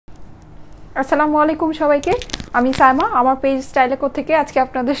আসসালামু আলাইকুম সবাইকে, আমি সাইমা। আমার পেজ স্টাইলেকো থেকে আজকে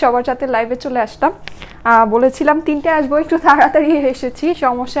আপনাদের সবার সাথে লাইভে চলে আসলাম। বলেছিলাম 3টে আসবো, একটু তাড়াতাড়ি এসেছি,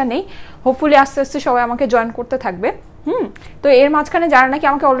 সমস্যা নেই। হোপফুলি আস্তে আস্তে সবাই আমাকে জয়েন করতে থাকবে। তো এর মাঝখানে যারা নাকি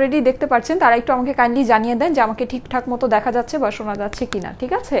আমাকে অলরেডি দেখতে পাচ্ছেন তারা একটু আমাকে কাইন্ডলি জানিয়ে দেন যে আমাকে ঠিকঠাক মতো দেখা যাচ্ছে বা শোনা যাচ্ছে কিনা,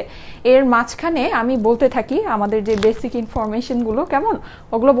 ঠিক আছে? এর মাঝখানে আমি বলতে থাকি আমাদের যে বেসিক ইনফরমেশনগুলো, কেমন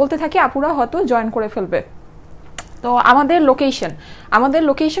ওগুলো বলতে থাকি, আপুরা হয়তো জয়েন করে ফেলবে। তো আমাদের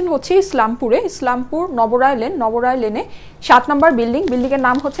লোকেশন হচ্ছে ইসলামপুর নবরায় লেনে 7 নম্বর বিল্ডিংয়ের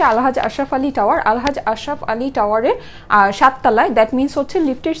নাম হচ্ছে আলহাজ আশরাফ আলী টাওয়ারের 7 তলায়। দ্যাট মিনস হচ্ছে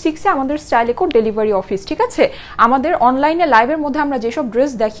লিফটের 6-এ আমাদের স্টাইলেকো ডেলিভারি অফিস, ঠিক আছে? আমাদের অনলাইনে লাইভের মধ্যে আমরা যেসব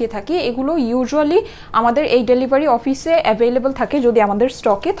ড্রেস দেখিয়ে থাকি এগুলো ইউজুয়ালি আমাদের এই ডেলিভারি অফিসে অ্যাভেলেবল থাকে যদি আমাদের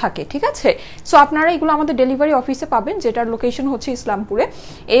স্টকে থাকে, ঠিক আছে? সো আপনারা এগুলো আমাদের ডেলিভারি অফিসে পাবেন, যেটার লোকেশন হচ্ছে ইসলামপুরে।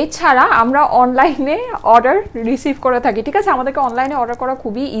 এছাড়া আমরা অনলাইনে অর্ডার রিসিভ করে থাকি, ঠিক আছে? আমাদেরকে অনলাইনে অর্ডার করা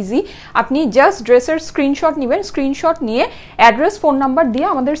খুবই ইজি। আপনি জাস্ট ড্রেসের স্ক্রিনশট নেবেন, স্ক্রিনশট নিয়ে অ্যাড্রেস ফোন নাম্বার দিয়ে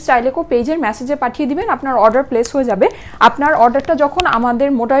আমাদের স্টাইলেকো পেজের মেসেজে পাঠিয়ে দিবেন, আপনার অর্ডার প্লেস হয়ে যাবে। আপনার অর্ডারটা যখন আমাদের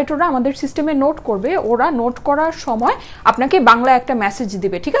মোডারেটররা আমাদের সিস্টেমে নোট করবে, ওরা নোট করার সময় আপনাকে বাংলায় একটা মেসেজ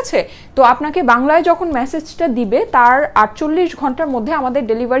দিবে, ঠিক আছে? তো আপনাকে বাংলায় যখন মেসেজটা দিবে তার 48 ঘন্টার মধ্যে আমাদের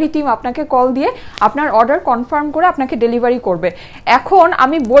ডেলিভারি টিম আপনাকে কল দিয়ে আপনার অর্ডার কনফার্ম করে আপনাকে ডেলিভারি করবে। এখন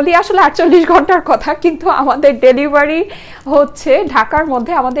আমি বলি আসলে 48 ঘন্টার কথা, কিন্তু আমাদের ডেলিভারি হচ্ছে ঢাকার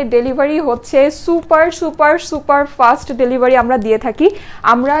মধ্যে, আমাদের ডেলিভারি হচ্ছে super super super fast delivery আমরা দিয়ে থাকি।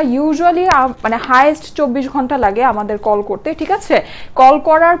 আমরা ইউজুয়ালি মানে হাইয়েস্ট 24 ঘন্টা লাগে আমাদের কল করতে, ঠিক আছে? কল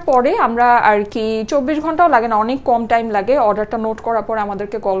করার পরে আমরা আর কি 24 ঘন্টাও লাগে না, অনেক কম টাইম লাগে অর্ডারটা নোট করার পরে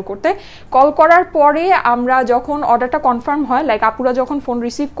আমাদেরকে কল করতে। কল করার পরে আমরা যখন অর্ডারটা কনফার্ম হয়, লাইক আপুরা যখন ফোন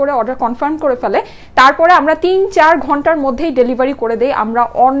রিসিভ করে অর্ডার কনফার্ম করে ফেলে, তারপরে আমরা 3-4 ঘন্টার মধ্যেই ডেলিভারি করে দেই। আমরা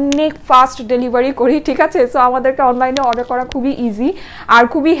অনেক ফাস্ট ডেলিভারি করি, ঠিক আছে? সো আমাদেরকে অনলাইনে অর্ডার করা খুবই ইজি আর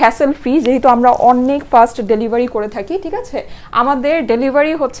খুবই হ্যাসেল ফ্রি, যেহেতু আমরা অনেক ফাস্ট ডেলিভারি করে থাকি, ঠিক আছে? আমাদের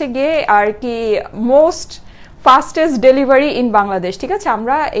ডেলিভারি হচ্ছে গিয়ে আর কি most fastest delivery in Bangladesh, ঠিক আছে?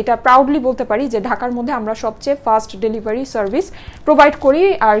 আমরা এটা প্রাউডলি বলতে পারি যে ঢাকার মধ্যে আমরা সবচেয়ে ফাস্ট ডেলিভারি সার্ভিস প্রোভাইড করি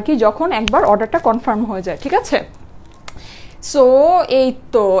আর কি, যখন একবার অর্ডারটা কনফার্ম হয়ে যায়, ঠিক আছে? সো এই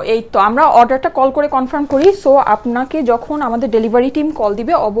তো আমরা অর্ডারটা কল করে কনফার্ম করি। সো আপনাকে যখন আমাদের ডেলিভারি টিম কল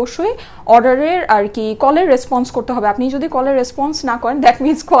দিবে, অবশ্যই অর্ডারের আর কি কলের রেসপন্স করতে হবে। আপনি যদি কলের রেসপন্স না করেন, দ্যাট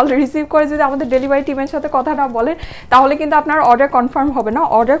মিনস কল রিসিভ করে যদি আমাদের ডেলিভারি টিমের সাথে কথা না বলেন, তাহলে কিন্তু আপনার অর্ডার কনফার্ম হবে না।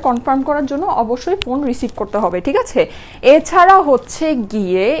 অর্ডার কনফার্ম করার জন্য অবশ্যই ফোন রিসিভ করতে হবে, ঠিক আছে? এছাড়া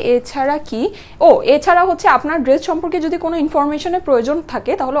হচ্ছে আপনার ড্রেস সম্পর্কে যদি কোনো ইনফরমেশনের প্রয়োজন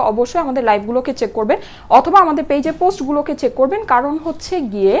থাকে তাহলে অবশ্যই আমাদের লাইভগুলোকে চেক করবেন অথবা আমাদের পেজের পোস্টগুলোকে চেক করবেন। কারণ হচ্ছে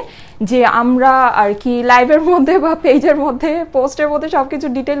গিয়ে যে আমরা আর কি লাইভের মধ্যে বা পেজের মধ্যে পোস্টের মধ্যে সবকিছু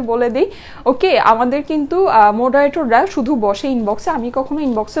ডিটেল বলে দিই, ওকে? আমাদের কিন্তু মোডারেটররা শুধু বসে ইনবক্সে, আমি কখনো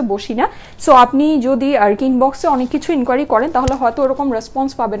ইনবক্সে বসি না। সো আপনি যদি আর কি ইনবক্সে অনেক কিছু ইনকোয়ারি করেন তাহলে হয়তো ওরকম রেসপন্স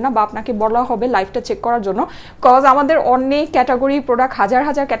পাবেন না বা আপনাকে বলা হবে লাইভটা চেক করার জন্য। কজ আমাদের অনেক ক্যাটাগরি প্রোডাক্ট, হাজার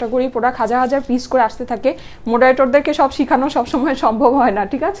ক্যাটাগরি প্রোডাক্ট, হাজার পিস করে আসতে থাকে। মোডারেটরদেরকে সব শেখানো সবসময় সম্ভব হয় না,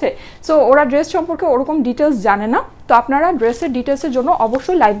 ঠিক আছে? সো ওরা ড্রেস সম্পর্কে ওরকম ডিটেলস জানে না। তো আপনারা ড্রেসের ডিটেলসের জন্য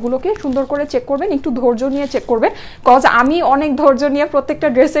অবশ্যই লাইভগুলোকে সুন্দর করে চেক করবেন, একটু ধৈর্য নিয়ে চেক করবেন, কজ আমি অনেক ধৈর্য নিয়ে প্রত্যেকটা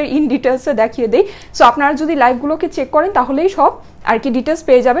ড্রেসের ইন ডিটেলসে দেখিয়ে দিই। সো আপনারা যদি লাইভগুলোকে চেক করেন তাহলেই সব আর কি ডিটেলস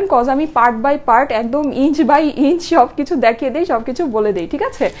পেয়ে যাবেন, কজ আমি পার্ট বাই পার্ট একদম ইঞ্চ বাই ইঞ্চ সব কিছু দেখিয়ে দিই, সব কিছু বলে দিই, ঠিক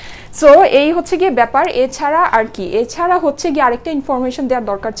আছে? সো এই হচ্ছে গিয়ে ব্যাপার। এছাড়া হচ্ছে গিয়ে আরেকটা ইনফরমেশন দেওয়ার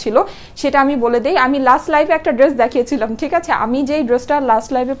দরকার ছিল, সেটা আমি বলে দিই। আমি লাস্ট লাইভে একটা ড্রেস দেখিয়েছিলাম, ঠিক আছে? আমি যেই ড্রেসটা লাস্ট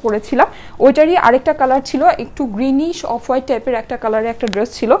লাইভে পরেছিলাম ওইটারই আরেকটা কালার ছিল, একটু গ্রিনিশ অফ হোয়াইট টাইপের একটা কালারের একটা ড্রেস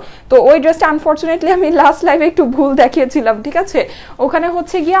ছিল। তো ওই ড্রেসটা আনফর্চুনেটলি আমি লাস্ট লাইভে একটু ভুল দেখিয়েছিলাম, ঠিক আছে? ওখানে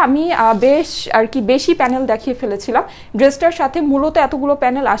হচ্ছে গিয়ে আমি বেশি প্যানেল দেখিয়ে ফেলেছিলাম। ড্রেসটার সাথে মূলত এতগুলো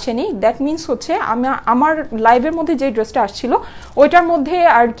প্যানেল আসেনি। দ্যাট মিনস হচ্ছে আমার লাইভের মধ্যে যে ড্রেসটা আসছিল ওইটার মধ্যে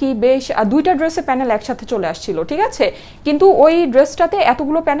আর কি বেশ 2টা ড্রেসের প্যানেল একসাথে চলে আসছিল, ঠিক আছে? কিন্তু ওই ড্রেসটাতে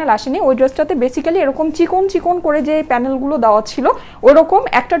এতগুলো প্যানেল আসেনি। ওই ড্রেসটাতে বেসিক্যালি এরকম চিকন করে যে প্যানেলগুলো দেওয়া ছিল, ওরকম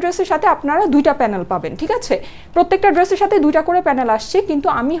একটা ড্রেসের সাথে আপনারা 2টা প্যানেল পাবেন, ঠিক আছে? প্রত্যেকটা ড্রেসের সাথে 2টা করে প্যানেল আসছে, কিন্তু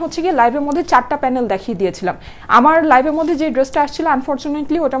আমি হচ্ছে গিয়ে লাইভের মধ্যে 4টা প্যানেল দেখিয়ে দিয়েছিলাম। আমার লাইভের মধ্যে যে ড্রেসটা আসছিল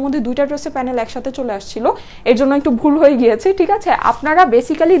আনফর্চুনেটলি ওটার মধ্যে 2টা ড্রেসের প্যানেল একসাথে চলে আসছিল, এর জন্য একটু ভুল হয়ে গিয়েছে, ঠিক আছে? আপনারা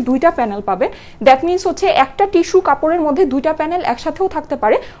বেসিক্যালি 2টা প্যানেল পাবেন। দ্যাট মিনস হচ্ছে একটা টিস্যু কাপড়ের মধ্যে 2টা প্যানেল একসাথেও থাকতে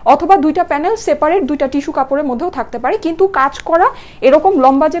পারে, অথবা 2টা প্যানেল সেপারেট 2টা টিস্যু কাপড়ের মধ্যেও থাকতে পারে, কিন্তু কাজ করা এরকম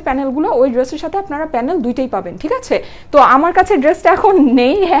লম্বা যে প্যানেলগুলো ওই ড্রেসের সাথে আপনারা প্যানেল 2টাই পাবেন, ঠিক আছে? তো আমার কাছে ড্রেসটা এখন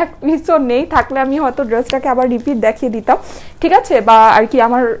নেই, এক পিসও নেই, থাকলে আমি হয়তো ড্রেসটাকে আবার রিপিট দেখিয়ে দিতাম, ঠিক আছে? বা আর কি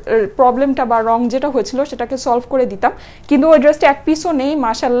আমার প্রবলেমটা বা রং যেটা হয়েছিল সেটাকে সলভ করে দিতাম, কিন্তু ওই ড্রেসটা এক পিসও নেই।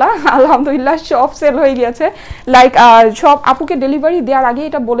 মাশাআল্লাহ, আলহামদুলিল্লাহ, সব সেল হয়ে গিয়েছে। লাইক সব আপুকে আমাকে ডেলিভারি দেওয়ার আগে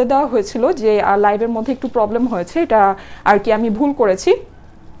এটা বলে দেওয়া হয়েছিল যে লাইভের মধ্যে একটু প্রবলেম হয়েছে, এটা আর কি আমি ভুল করেছি,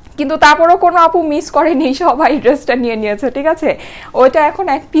 কিন্তু তারপরও কোনো আপু মিস করেনি, সবাই ড্রেসটা নিয়ে নিয়েছে, ঠিক আছে। ওইটা এখন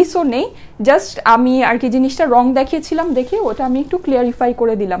এক পিসও নেই, জাস্ট আমি আর কি জিনিসটা রং দেখিয়েছিলাম, দেখে ওটা আমি একটু ক্লিয়ারিফাই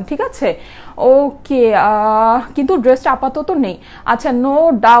করে দিলাম, ঠিক আছে। ওকে, কিন্তু ড্রেসটা আপাতত নেই। আচ্ছা, no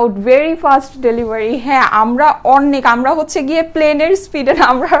doubt very fast delivery. হ্যাঁ, আমরা হচ্ছে গিয়ে প্লেনের স্পিডে,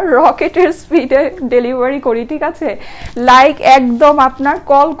 আমরা রকেটের স্পিডে ডেলিভারি করি, ঠিক আছে। লাইক একদম আপনার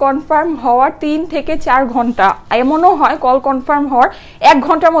কল কনফার্ম হওয়ার 3 থেকে 4 ঘন্টা, এমনও হয় কল কনফার্ম হওয়ার 1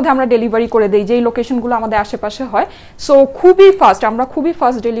 ঘন্টার মধ্যে আমরা ডেলিভারি করে দিই, যেই লোকেশনগুলো আমাদের আশেপাশে হয়। সো খুবই ফাস্ট, আমরা খুবই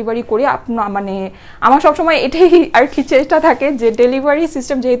ফাস্ট ডেলিভারি করি। মানে আমার সবসময় এটাই আর কি চেষ্টা থাকে যে ডেলিভারি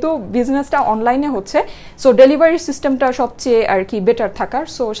সিস্টেম, যেহেতু বিজনেসটা অনলাইনে হচ্ছে, সো ডেলিভারি সিস্টেমটা সবচেয়ে আর কি বেটার থাকার,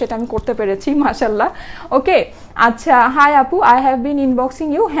 সো সেটা আমি করতে পেরেছি মাশাআল্লাহ। ওকে, আচ্ছা, হাই আপু, I have been inboxing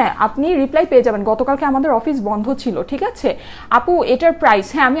you. হ্যাঁ, আপনি রিপ্লাই পেয়ে যাবেন, গতকালকে আমাদের অফিস বন্ধ ছিল, ঠিক আছে। আপু, এটার প্রাইস,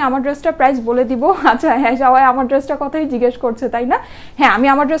 হ্যাঁ আমি আমার ড্রেসটার প্রাইস বলে দিব। আচ্ছা, হ্যাঁ সবাই আমার ড্রেসটার কথাই জিজ্ঞেস করছে, তাই না? হ্যাঁ, আমি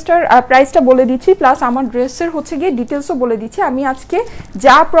আমার ড্রেসটার প্রাইসটা বলে দিচ্ছি, প্লাস আমার ড্রেসের হচ্ছে গিয়ে ডিটেলসও বলে দিচ্ছি। আমি আজকে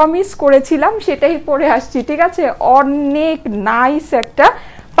যা প্রমিস করেছিলাম সেটাই পরে আসছি, ঠিক আছে। অনেক নাইস একটা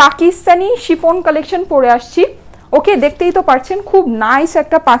পাকিস্তানি শিফন কালেকশন পরে আসছি। ওকে, দেখতেই তো পারছেন, খুব নাইস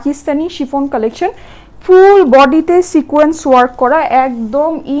একটা পাকিস্তানি শিফন কালেকশন, ফুল বডিতে সিকোয়েন্স ওয়ার্ক করা,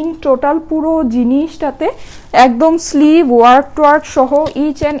 একদম ইন টোটাল পুরো জিনিসটাতে একদম স্লিভ ওয়ার্ক সহ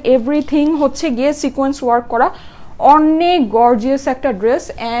ইচ অ্যান্ড এভরিথিং হচ্ছে গিয়ে সিকোয়েন্স ওয়ার্ক করা। অনেক গর্জিয়াস একটা ড্রেস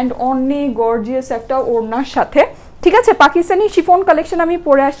অ্যান্ড অনেক গর্জিয়াস একটা ওড়নার সাথে, ঠিক আছে। পাকিস্তানি শিফন কালেকশন আমি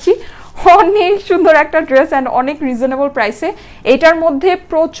পরে আসছি, অনেক সুন্দর একটা ড্রেস অ্যান্ড অনেক রিজনেবল প্রাইসে। এটার মধ্যে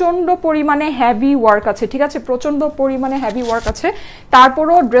প্রচণ্ড পরিমাণে হ্যাভি ওয়ার্ক আছে, ঠিক আছে, প্রচণ্ড পরিমাণে হ্যাভি ওয়ার্ক আছে।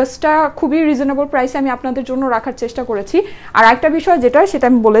 তারপরও ড্রেসটা খুবই রিজনেবল প্রাইসে আমি আপনাদের জন্য রাখার চেষ্টা করেছি। আর একটা বিষয় যেটা, সেটা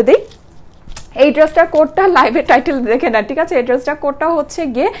আমি বলে দিই, এই ড্রেসটার কোডটা লাইভের টাইটেল দেখে না, ঠিক আছে। এই ড্রেসটার কোডটা হচ্ছে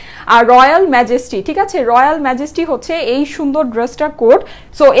গিয়ে রয়্যাল ম্যাজেস্টি, ঠিক আছে। রয়্যাল ম্যাজেস্টি হচ্ছে এই সুন্দর ড্রেসটার কোড।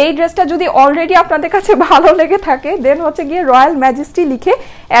 সো এই ড্রেসটা যদি অলরেডি আপনাদের কাছে ভালো লেগে থাকে, দেন হচ্ছে গিয়ে রয়্যাল ম্যাজেস্টি লিখে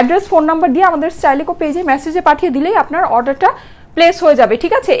অ্যাড্রেস, ফোন নাম্বার দিয়ে আমাদের স্টাইলিকো পেজে মেসেজে পাঠিয়ে দিলেই আপনার অর্ডারটা প্লেস হয়ে যাবে,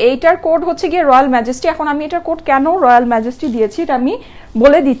 ঠিক আছে। এইটার কোড হচ্ছে গিয়ে রয়্যাল ম্যাজেস্টি। এখন আমি এটার কোড কেন রয়্যাল ম্যাজেস্টি দিয়েছি এটা আমি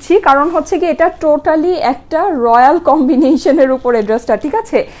বলে দিচ্ছি, কারণ হচ্ছে গিয়ে এটা টোটালি একটা রয়্যাল কম্বিনেশনের উপরে ড্রেসটা, ঠিক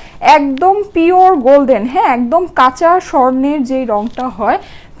আছে। একদম পিওর গোল্ডেন, হ্যাঁ একদম কাঁচা স্বর্ণের যে রংটা হয়,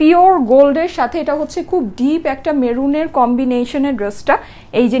 পিওর গোল্ডের সাথে এটা হচ্ছে খুব ডিপ একটা মেরুনের কম্বিনেশনের ড্রেসটা।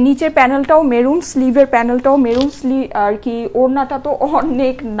 এই যে নিচের প্যানেলটাও মেরুন, স্লিভের প্যানেলটাও মেরুন, স্লিভ আর কি ওড়নাটা তো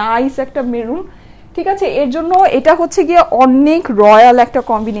অনেক নাইস একটা মেরুন, ঠিক আছে। এর জন্য এটা হচ্ছে গিয়ে অনেক রয়্যাল একটা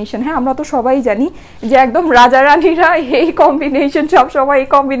কম্বিনেশন। হ্যাঁ, আমরা তো সবাই জানি যে একদম রাজা রানীরা এই কম্বিনেশন সবসময়, এই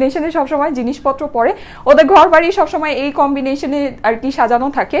কম্বিনেশনে সবসময় জিনিসপত্র পরে, ওদের ঘর বাড়ি সবসময় এই কম্বিনেশনে আর কি সাজানো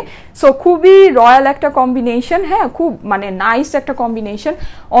থাকে। সো খুবই রয়্যাল একটা কম্বিনেশন, হ্যাঁ খুব মানে নাইস একটা কম্বিনেশন,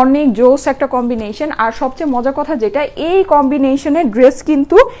 অনেক জোস একটা কম্বিনেশন। আর সবচেয়ে মজার কথা যেটা, এই কম্বিনেশনের ড্রেস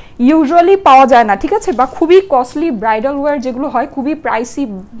কিন্তু ইউজুয়ালি পাওয়া যায় না, ঠিক আছে। বা খুবই কস্টলি ব্রাইডাল ওয়্যার যেগুলো হয়, খুবই প্রাইসি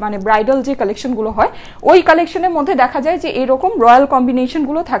মানে ব্রাইডাল যে কালেকশনগুলো হয়, ওই কালেকশনের মধ্যে দেখা যায় যে এরকম রয়্যাল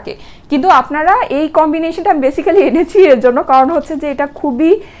কম্বিনেশনগুলো থাকে। কিন্তু আপনারা এই কম্বিনেশনটা বেসিক্যালি এনেছি এর জন্য, কারণ হচ্ছে যে এটা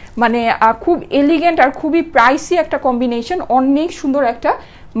খুবই মানে খুব এলিগেন্ট আর খুবই প্রাইসি একটা কম্বিনেশন, অনেক সুন্দর একটা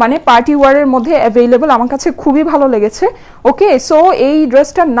মানে পার্টি ওয়ারের মধ্যে অ্যাভেলেবল, আমার কাছে খুবই ভালো লেগেছে। ওকে, সো এই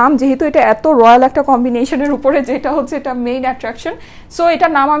ড্রেসটার নাম, যেহেতু এটা এত রয়্যাল একটা কম্বিনেশনের উপরে, যেটা হচ্ছে এটা মেইন অ্যাট্রাকশন, সো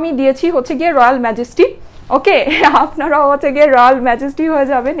এটার নাম আমি দিয়েছি হচ্ছে গিয়ে রয়্যাল ম্যাজেস্টি। ওকে, আপনারাও হচ্ছে গিয়ে রয়্যাল ম্যাজেস্টি হয়ে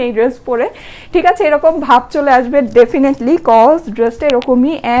যাবেন এই ড্রেস পরে, ঠিক আছে। এরকম ভাব চলে আসবে ডেফিনেটলি, কজ ড্রেসটা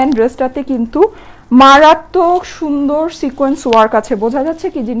এরকমই। অ্যান্ড ড্রেসটাতে কিন্তু মারাত্মক সুন্দর সিকোয়েন্স ওয়ার্ক আছে, বোঝা যাচ্ছে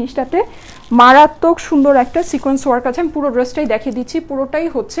কি জিনিসটাতে মারাত্মক সুন্দর একটা সিকোয়েন্স ওয়ার্ক আছে। আমি পুরো ড্রেসটাই দেখিয়ে দিচ্ছি, পুরোটাই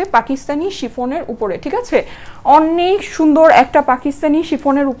হচ্ছে পাকিস্তানি শিফনের উপরে, ঠিক আছে। অনেক সুন্দর একটা পাকিস্তানি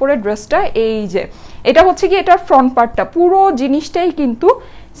শিফনের উপরে ড্রেসটা। এই যে এটা হচ্ছে কি এটার ফ্রন্ট পার্টটা, পুরো জিনিসটাই কিন্তু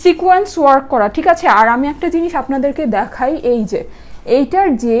সিকোয়েন্স ওয়ার্ক করা, ঠিক আছে। আর আমি একটা জিনিস আপনাদেরকে দেখাই, এই যে এইটার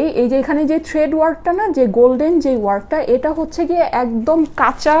যে এই যে এখানে যে থ্রেড ওয়ার্কটা না, যে গোল্ডেন যে ওয়ার্কটা, এটা হচ্ছে গিয়ে একদম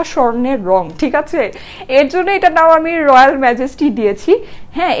কাঁচা স্বর্ণের রং, ঠিক আছে। এর জন্য এটার নাম আমি রয়্যাল ম্যাজেস্টি দিয়েছি।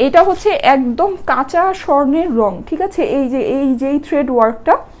 হ্যাঁ, এটা হচ্ছে একদম কাঁচা স্বর্ণের রং, ঠিক আছে। এই যে থ্রেড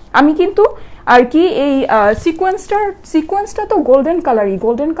ওয়ার্কটা আমি কিন্তু আর কি এই সিকোয়েন্সটা তো গোল্ডেন কালারই,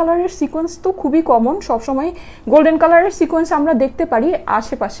 গোল্ডেন কালারের সিকোয়েন্স তো খুবই কমন, সবসময় গোল্ডেন কালারের সিকোয়েন্স আমরা দেখতে পারি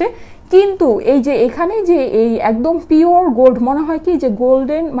আশেপাশে। কিন্তু এই যে এখানে যে এই একদম পিওর গোল্ড, মনে হয় কি যে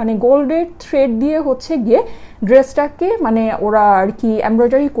গোল্ডেন মানে গোল্ডের থ্রেড দিয়ে হচ্ছে গিয়ে ড্রেসটাকে মানে ওরা আর কি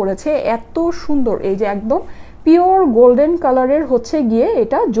এমব্রয়ডারি করেছে, এত সুন্দর। এই যে একদম পিওর গোল্ডেন কালারের হচ্ছে গিয়ে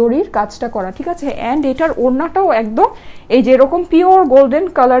এটা জরির কাজটা করা, ঠিক আছে। অ্যান্ড এটার ওড়নাটাও একদম এই যে এরকম পিওর গোল্ডেন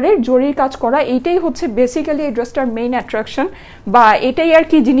কালারের জরির কাজ করা। এইটাই হচ্ছে বেসিক্যালি এই ড্রেসটার মেইন অ্যাট্রাকশন, বা এটাই আর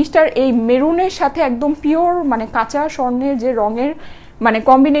কি জিনিসটার এই মেরুনের সাথে একদম পিওর মানে কাঁচা স্বর্ণের যে রঙের মানে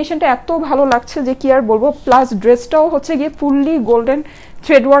কম্বিনেশনটা এত ভালো লাগছে যে কি আর বলবো। প্লাস ড্রেসটাও হচ্ছে গিয়ে ফুললি গোল্ডেন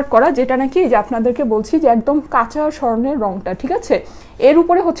থ্রেড ওয়ার্ক করা, যেটা নাকি যে আপনাদেরকে বলছি যে একদম কাঁচা স্বর্ণের রংটা, ঠিক আছে। এর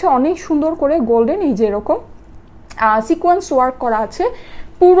উপরে হচ্ছে অনেক সুন্দর করে গোল্ডেন এই যে এরকম সিকোয়েন্স ওয়ার্ক করা আছে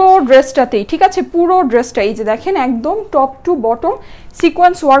পুরো ড্রেসটাতেই, ঠিক আছে। পুরো ড্রেসটা এই যে দেখেন একদম top to bottom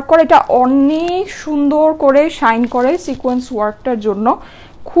sequence work করে, এটা অনেক সুন্দর করে শাইন করে সিকোয়েন্স ওয়ার্কটার জন্য,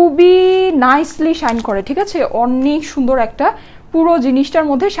 খুবই নাইসলি শাইন করে, ঠিক আছে। অনেক সুন্দর একটা পুরো জিনিসটার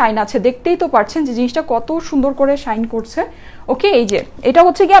মধ্যে শাইন আছে, দেখতেই তো পারছেন যে জিনিসটা কত সুন্দর করে শাইন করছে। ওকে, এই যে এটা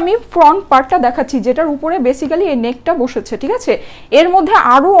হচ্ছে কি আমি ফ্রন্ট পার্টটা দেখাচ্ছি, যেটার উপরে বেসিক্যালি এই নেকটা বসেছে, ঠিক আছে। এর মধ্যে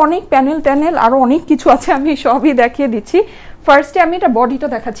আরো অনেক প্যানেল ট্যানেল আরো অনেক কিছু আছে, আমি সবই দেখিয়ে দিচ্ছি। ফার্স্টে আমি এটা বডিটা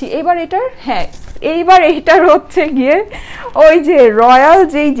দেখাচ্ছি, এইবার এটার হ্যাঁ এইবার এইটার হচ্ছে গিয়ে ওই যে রয়্যাল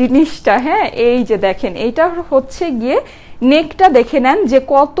যেই জিনিসটা, হ্যাঁ এই যে দেখেন এইটা হচ্ছে গিয়ে নেকটা দেখে নেন যে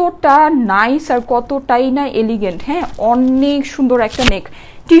কতটা নাইস আর কতটাই না এলিগেন্ট, হ্যাঁ অনেক সুন্দর একটা নেক,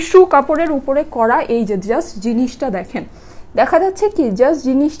 টিস্যু কাপড়ের উপরে করা। এই যে জাস্ট জিনিসটা দেখেন, দেখা যাচ্ছে কি জাস্ট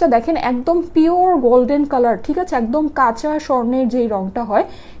জিনিসটা দেখেন একদম পিওর গোল্ডেন কালার, ঠিক আছে। একদম কাঁচা স্বর্ণের যেই রংটা হয়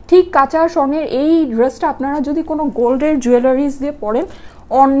ঠিক কাঁচা স্বর্ণের এই ড্রেসটা আপনারা যদি কোনো গোল্ডের জুয়েলারিজ দিয়ে পরেন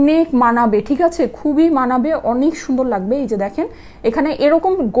অনেক মানাবে, ঠিক আছে, খুবই মানাবে, অনেক সুন্দর লাগবে। এই যে দেখেন এখানে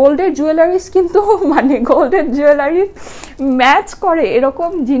এরকম গোল্ডের জুয়েলারিজ কিন্তু মানে গোল্ডের জুয়েলারিজ ম্যাচ করে এরকম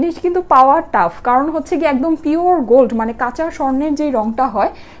জিনিস কিন্তু পাওয়া টাফ, কারণ হচ্ছে কি একদম পিওর গোল্ড মানে কাঁচা স্বর্ণের যেই রংটা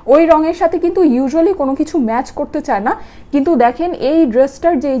হয় ওই রঙের সাথে কিন্তু ইউজুয়ালি কোনো কিছু ম্যাচ করতে চায় না। কিন্তু দেখেন এই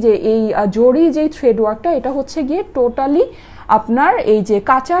ড্রেসটার যে এই জরি যেই থ্রেড ওয়ার্কটা এটা হচ্ছে গিয়ে টোটালি আপনার এই যে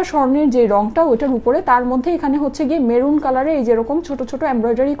কাঁচা স্বর্ণের যে রংটা ওইটার উপরে, তার মধ্যে এখানে হচ্ছে গিয়ে মেরুন কালারে এই যেরকম ছোট ছোট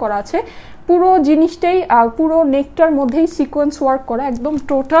এমব্রয়ডারি করা আছে, পুরো জিনিসটাই পুরো নেকটার মধ্যেই সিকোয়েন্স ওয়ার্ক করা, একদম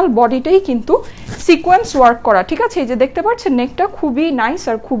টোটাল বডিটাই কিন্তু সিকোয়েন্স ওয়ার্ক করা, ঠিক আছে। এই যে দেখতে পাচ্ছেন নেকটা খুবই নাইস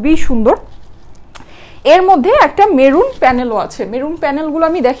আর খুবই সুন্দর। এর মধ্যে একটা মেরুন প্যানেলও আছে, মেরুন প্যানেলগুলো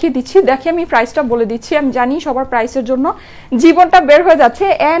আমি দেখিয়ে দিচ্ছি, দেখে আমি প্রাইসটা বলে দিচ্ছি। আমি জানি সবার প্রাইসের জন্য জীবনটা বের হয়ে যাচ্ছে,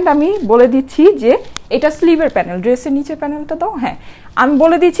 অ্যান্ড আমি বলে দিচ্ছি যে এটা স্লিভের প্যানেল, ড্রেসের নিচে প্যানেলটা দাও, হ্যাঁ আমি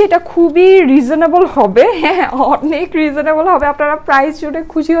বলে দিচ্ছি এটা খুবই রিজনেবল হবে, হ্যাঁ অনেক রিজনেবল হবে, আপনারা প্রাইস শুনে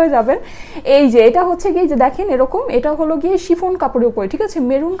খুশি হয়ে যাবেন। এই যে এটা হচ্ছে গিয়ে যে দেখেন এরকম, এটা হলো গিয়ে শিফন কাপড়ের উপরে, ঠিক আছে,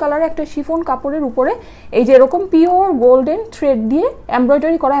 মেরুন কালারের একটা শিফন কাপড়ের উপরে এই যে এরকম পিওর গোল্ডেন থ্রেড দিয়ে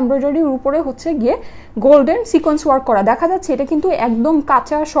এমব্রয়ডারি করা, এমব্রয়ডারির উপরে হচ্ছে গিয়ে গোল্ডেন সিকোয়েন্স ওয়ার্ক করা। দেখা যাচ্ছে এটা কিন্তু একদম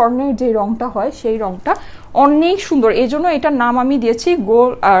কাঁচা স্বর্ণের যে রংটা হয় সেই রংটা, অনেক সুন্দর। এই জন্য এটার নাম আমি দিয়েছি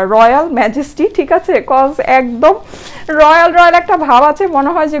রয়্যাল ম্যাজেস্টি, ঠিক আছে, কজ একদম রয়্যাল একটা ভাব আছে, মনে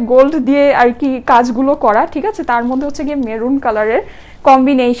হয় যে গোল্ড দিয়ে আর কি কাজগুলো করা, ঠিক আছে। তার মধ্যে হচ্ছে গিয়ে মেরুন কালারের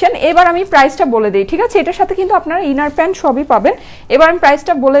কম্বিনেশন। এবার আমি প্রাইসটা বলে দিই, ঠিক আছে, এটার সাথে কিন্তু আপনারা ইনার প্যান্ট সবই পাবেন। এবার আমি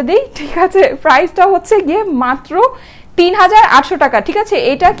প্রাইসটা বলে দিই, ঠিক আছে, প্রাইসটা হচ্ছে গিয়ে মাত্র ৩,৮০০ টাকা, ঠিক আছে।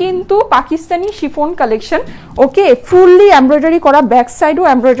 এটা কিন্তু পাকিস্তানি শিফন কালেকশন, ওকে, ফুললি এমব্রয়ডারি করা, ব্যাক সাইডও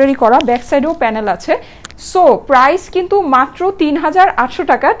এমব্রয়ডারি করা, ব্যাক সাইডেও প্যানেল আছে। সো প্রাইস কিন্তু মাত্র ৩,৮০০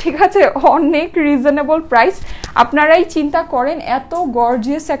 টাকা, ঠিক আছে, অনেক রিজনেবল প্রাইস। আপনারাই চিন্তা করেন এত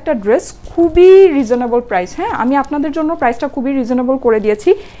গর্জিয়াস একটা ড্রেস, খুবই রিজনেবল প্রাইস, হ্যাঁ আমি আপনাদের জন্য প্রাইসটা খুবই রিজনেবল করে দিয়েছি।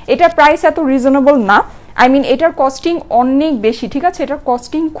 এটার প্রাইস এত রিজনেবল না, আই মিন এটার কস্টিং অনেক বেশি, ঠিক আছে, এটার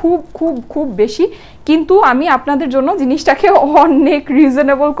কস্টিং খুব খুব খুব বেশি, কিন্তু আমি আপনাদের জন্য জিনিসটাকে অনেক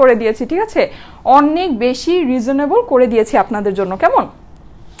রিজনেবল করে দিয়েছি, ঠিক আছে, অনেক বেশি রিজনেবল করে দিয়েছি আপনাদের জন্য। কেমন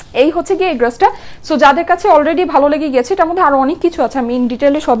এই হচ্ছে গিয়ে এই ড্রেসটা। সো যাদের কাছে অলরেডি ভালো লেগে গেছে, এটার মধ্যে আরো অনেক কিছু আছে, আমি ইন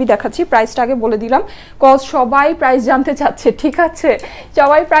ডিটেলে সবই দেখাচ্ছি। প্রাইসটা আগে বলে দিলাম কজ সবাই প্রাইস জানতে চাচ্ছে, ঠিক আছে,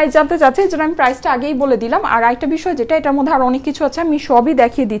 সবাই প্রাইস জানতে চাচ্ছে, এই জন্য আমি প্রাইসটা আগেই বলে দিলাম। আর একটা বিষয় যেটা, এটার মধ্যে আরো অনেক কিছু আছে, আমি সবই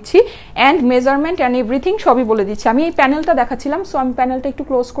দেখিয়ে দিচ্ছি, অ্যান্ড মেজারমেন্ট অ্যান্ড এভরিথিং সবই বলে দিচ্ছি। আমি এই প্যানেলটা দেখাচ্ছিলাম, সো আমি প্যানেলটা একটু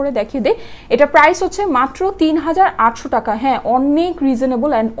ক্লোজ করে দেখিয়ে দিই। এটা প্রাইস হচ্ছে মাত্র ৩,৮০০ টাকা, হ্যাঁ অনেক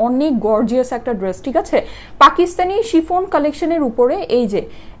রিজনেবল অ্যান্ড অনেক গর্জিয়াস একটা ড্রেস, ঠিক আছে, পাকিস্তানি শিফন কালেকশনের উপরে এই যে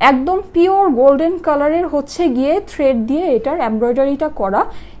একদম পিওর গোল্ডেন কালারের হচ্ছে গিয়ে থ্রেড দিয়ে এটার এমব্রয়ডারিটা করা,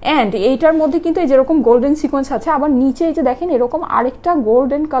 অ্যান্ড এইটার মধ্যে কিন্তু এই যেরকম গোল্ডেন সিকোয়েন্স আছে, আবার নিচে এই যে দেখেন এরকম আরেকটা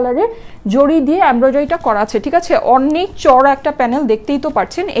গোল্ডেন কালারের জড়ি দিয়ে এমব্রয়ডারিটা করা আছে, ঠিক আছে, অনেক চড়া একটা প্যানেল, দেখতেই তো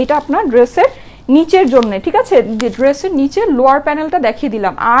পাচ্ছেন। এটা আপনার ড্রেসের নিচের জন্য, ঠিক আছে, ড্রেসের নিচে লোয়ার প্যানেলটা দেখিয়ে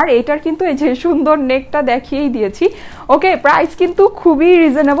দিলাম, আর এটার কিন্তু এই যে সুন্দর নেকটা দেখিয়েই দিয়েছি। ওকে, প্রাইস কিন্তু খুবই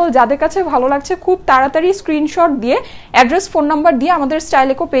রিজনেবল, যাদের কাছে ভালো লাগছে খুব তাড়াতাড়ি স্ক্রিনশট দিয়ে অ্যাড্রেস ফোন নাম্বার দিয়ে আমাদের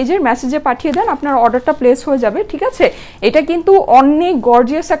স্টাইলেকো পেজের মেসেজে পাঠিয়ে দেন, আপনার অর্ডারটা প্লেস হয়ে যাবে, ঠিক আছে। এটা কিন্তু অনেক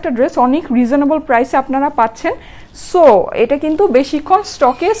গর্জিয়াস একটা ড্রেস, অনেক রিজনেবল প্রাইসে আপনারা পাচ্ছেন। সো এটা কিন্তু বেশিক্ষণ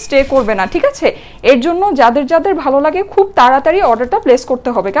স্টকে স্টে করবে না, ঠিক আছে? এর জন্য যাদের যাদের ভালো লাগে খুব তাড়াতাড়ি অর্ডারটা প্লেস করতে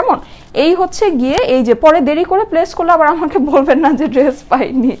হবে, কেমন? এই হচ্ছে গিয়ে এই যে পরে দেরি করে প্লেস করলে আবার আমাকে বলবেন না যে ড্রেস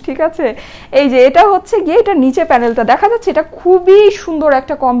পাইনি, ঠিক আছে? এই যে এটা হচ্ছে গিয়ে এটা নিচে প্যানেলটা দেখা যাচ্ছে, এটা খুবই সুন্দর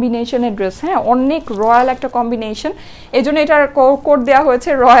একটা কম্বিনেশনের ড্রেস, হ্যাঁ, অনেক রয়্যাল একটা কম্বিনেশন। এই জন্য এটার কোড দেওয়া হয়েছে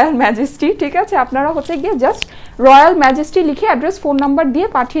রয়্যাল ম্যাজেস্টি, ঠিক আছে? আপনারা হচ্ছে গিয়ে জাস্ট রয়্যাল ম্যাজেস্টি লিখে অ্যাড্রেস ফোন নাম্বার দিয়ে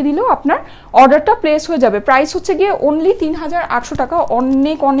পাঠিয়ে দিলেও আপনার অর্ডারটা প্লেস হয়ে যাবে। প্রাইস হচ্ছে গিয়ে অনলি 3800 টাকা,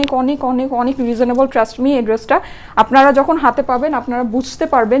 অনেক অনেক অনেক অনেক অনেক রিজনেবল। ট্রাস্ট মি, এই ড্রেসটা আপনারা যখন হাতে পাবেন আপনারা বুঝতে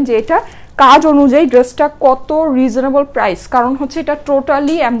পারবেন যে এটা কাজ অনুযায়ী ড্রেসটা কত রিজনেবল প্রাইস। কারণ হচ্ছে এটা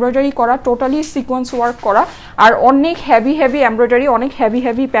টোটালি এমব্রয়ডারি করা, টোটালি সিকোয়েন্স ওয়ার্ক করা, আর অনেক হেভি হেভি এমব্রয়ডারি, অনেক হেভি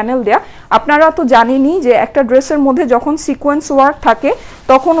হেভি প্যানেল দেয়া। আপনারা তো জানেনই যে একটা ড্রেসের মধ্যে যখন সিকোয়েন্স ওয়ার্ক থাকে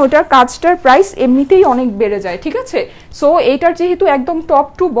তখন ওইটার কাজটার প্রাইস এমনিতেই অনেক বেড়ে যায়, ঠিক আছে? সো এইটার যেহেতু একদম top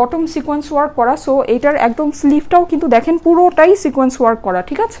to bottom sequence work করা, সো এইটার একদম স্লিভটাও কিন্তু দেখেন পুরোটাই সিকোয়েন্স ওয়ার্ক করা,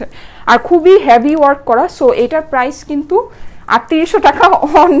 ঠিক আছে? আর খুবই হেভি ওয়ার্ক করা। সো এটার প্রাইস কিন্তু 3800 টাকা,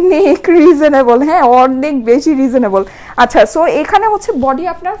 অনেক রিজনেবল, হ্যাঁ, অনেক বেশি রিজনেবল। আচ্ছা, সো এখানে হচ্ছে বডি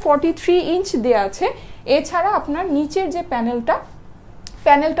আপনার 43 ইঞ্চ দেওয়া আছে। এছাড়া আপনার নিচের যে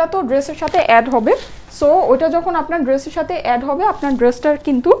প্যানেলটা তো ড্রেসের সাথে অ্যাড হবে। সো ওটা যখন আপনার ড্রেসের সাথে অ্যাড হবে আপনার ড্রেসটার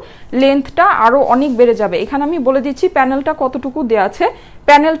কিন্তু লেন্থটা আরও অনেক বেড়ে যাবে। এখানে আমি বলে দিচ্ছি প্যানেলটা কতটুকু দেওয়া আছে।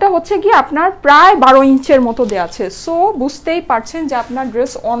 প্যানেলটা হচ্ছে কি আপনার প্রায় 12 ইঞ্চের মতো দেওয়া আছে। সো বুঝতেই পারছেন যে আপনার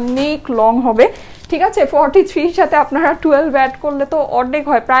ড্রেস অনেক লং হবে, ঠিক আছে? 43 সাথে আপনারা 12 অ্যাড করলে তো অনেক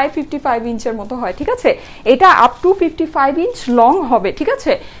হয়, প্রায় 55 ইঞ্চের মতো হয়, ঠিক আছে? এটা আপ টু 55 ইঞ্চ লং হবে, ঠিক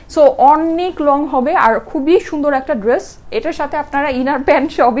আছে? সো অনেক লং হবে আর খুবই সুন্দর একটা ড্রেস। এটার সাথে আপনারা ইনার প্যান্ট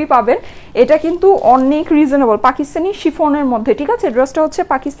সবই পাবেন। এটা কিন্তু অনেক রিজনেবল, পাকিস্তানি শিফনের মধ্যে, ঠিক আছে? ড্রেসটা হচ্ছে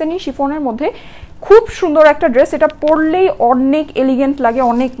পাকিস্তানি শিফনের মধ্যে, খুব সুন্দর একটা ড্রেস। এটা পরলেই অনেক এলিগেন্ট লাগে,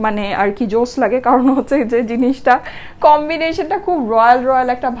 অনেক মানে আর কি জোস লাগে। কারণ হচ্ছে যে জিনিসটা কম্বিনেশনটা খুব রয়্যাল রয়্যাল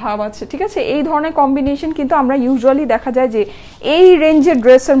একটা ভাব আছে, ঠিক আছে? এই ধরনের কম্বিনেশন কিন্তু আমরা ইউজুয়ালি দেখা যায় যে এই রেঞ্জের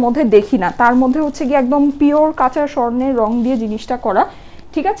ড্রেসের মধ্যে দেখি না। তার মধ্যে হচ্ছে কি একদম পিওর কাঁচা স্বর্ণের রং দিয়ে জিনিসটা করা,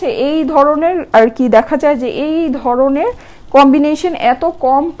 ঠিক আছে? এই ধরনের আর কি দেখা যায় যে এই ধরনের কম্বিনেশন এত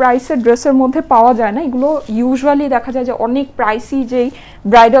কম প্রাইসের ড্রেসের মধ্যে পাওয়া যায় না। এগুলো ইউজুয়ালি দেখা যায় যে অনেক প্রাইসি যেই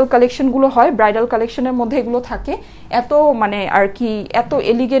ব্রাইডাল কালেকশনগুলো হয়, ব্রাইডাল কালেকশনের মধ্যে এগুলো থাকে। এত মানে আর কি এত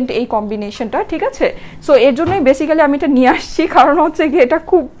এলিগেন্ট এই কম্বিনেশনটা, ঠিক আছে? সো এর জন্যই বেসিক্যালি আমি এটা নিয়ে আসছি, কারণ হচ্ছে কি এটা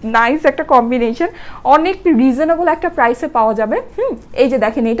খুব নাইস একটা কম্বিনেশন, অনেক রিজনেবল একটা প্রাইসে পাওয়া যাবে। এই যে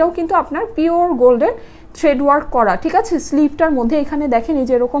দেখেন এটাও কিন্তু আপনার পিওর গোল্ডেন থ্রেড ওয়ার্ক করা, ঠিক আছে? স্লিভটার মধ্যে এখানে দেখেন এই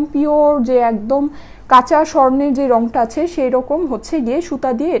যে এরকম পিওর যে একদম কাঁচা স্বর্ণের যে রংটা আছে সেই রকম হচ্ছে গিয়ে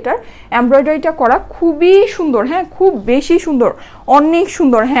সুতা দিয়ে এটার এমব্রয়ডারিটা করা, খুবই সুন্দর, হ্যাঁ, খুব বেশি সুন্দর, অনেক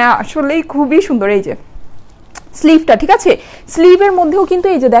সুন্দর, হ্যাঁ, আসলেই খুবই সুন্দর। এই যে স্লিভটা, ঠিক আছে? স্লিভের মধ্যেও কিন্তু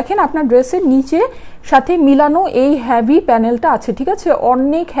এই যে দেখেন আপনার ড্রেসের নিচে সাথে মিলানো এই হ্যাভি প্যানেলটা আছে, ঠিক আছে?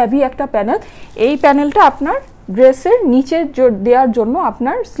 অনেক হ্যাভি একটা প্যানেল। এই প্যানেলটা আপনার ড্রেসের নিচে দেওয়ার জন্য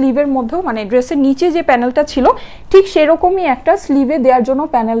আপনার স্লিভের মধ্যেও মানে ড্রেসের নিচে যে প্যানেলটা ছিল ঠিক সেরকমই একটা স্লিভে দেওয়ার জন্য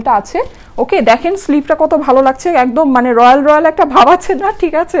প্যানেলটা আছে। ওকে, দেখেন স্লিভটা কত ভালো লাগছে, একদম মানে রয়্যাল রয়্যাল একটা ভাব আছে না,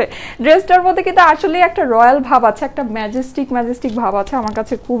 ঠিক আছে? ড্রেসটার মধ্যে কিন্তু আসলে একটা রয়্যাল ভাব আছে, একটা ম্যাজেস্টিক ভাব আছে। আমার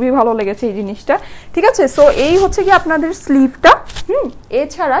কাছে খুবই ভালো লেগেছে এই জিনিসটা, ঠিক আছে? সো এই হচ্ছে কি আপনাদের স্লিভটা।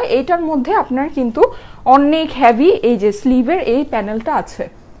 এছাড়া এইটার মধ্যে আপনার কিন্তু অনেক হেভি এই যে স্লিভের এই প্যানেলটা আছে।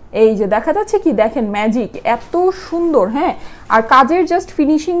 এই যে দেখা যাচ্ছে কি দেখেন ম্যাজিক, এত সুন্দর, হ্যাঁ। আর কাজের জাস্ট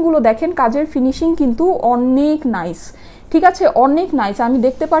ফিনিশিং গুলো দেখেন, কাজের ফিনিশিং কিন্তু অনেক নাইস, ঠিক আছে? অনেক নাইস। আমি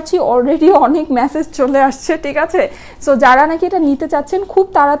দেখতে পাচ্ছি অলরেডি অনেক মেসেজ চলে আসছে, ঠিক আছে? সো যারা নাকি এটা নিতে চাচ্ছেন খুব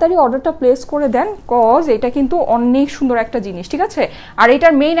তাড়াতাড়ি অর্ডারটা প্লেস করে দেন, কজ এটা কিন্তু অনেক সুন্দর একটা জিনিস, ঠিক আছে? আর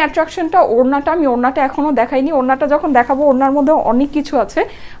এটার মেইন অ্যাট্রাকশনটা ওড়নাটা। আমি ওড়নাটা এখনো দেখাইনি, ওড়নাটা যখন দেখাবো, ওড়নার মধ্যে অনেক কিছু আছে,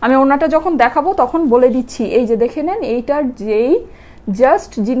 আমি ওড়নাটা যখন দেখাবো তখন বলে দিচ্ছি। এই যে দেখে নেন এইটার যেই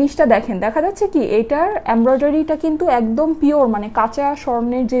জাস্ট জিনিসটা দেখেন, দেখা যাচ্ছে কি এটার এমব্রয়ডারিটা কিন্তু একদম পিওর মানে কাঁচা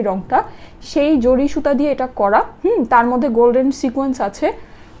স্বর্ণের যে রংটা সেই জরি সুতা দিয়ে এটা করা, তার মধ্যে গোল্ডেন সিকোয়েন্স আছে।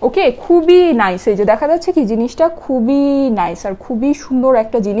 ওকে, খুবই নাইস। এই যে দেখা যাচ্ছে কি জিনিসটা খুবই নাইস আর খুবই সুন্দর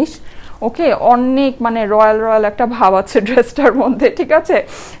একটা জিনিস। ওকে, অনেক মানে রয়্যাল রয়্যাল একটা ভাব আছে ড্রেসটার মধ্যে, ঠিক আছে?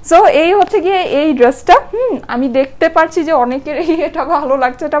 সো এই হচ্ছে গিয়ে এই ড্রেসটা। আমি দেখতে পাচ্ছি যে অনেকের এটা ভালো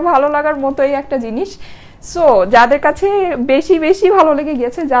লাগছে, এটা ভালো লাগার মতোই একটা জিনিস। সো যাদের কাছে বেশি বেশি ভালো লেগে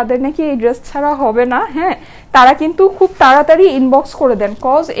গেছে, যাদের নাকি এই ড্রেস ছাড়া হবে না, হ্যাঁ, তারা কিন্তু খুব তাড়াতাড়ি ইনবক্স করে দেন,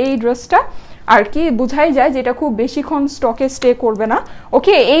 কজ এই ড্রেসটা আর কি বোঝাই যায় যেটা খুব বেশিক্ষণ স্টকে স্টে করবে না।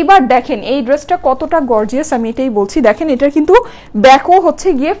 ওকে, এইবার দেখেন এই ড্রেসটা কতটা গর্জিয়াস, আমি এটাই বলছি। দেখেন এটা কিন্তু ব্যাকও হচ্ছে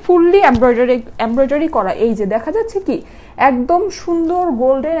গিয়ে ফুললি এমব্রয়ডারি করা। এই যে দেখা যাচ্ছে কি একদম সুন্দর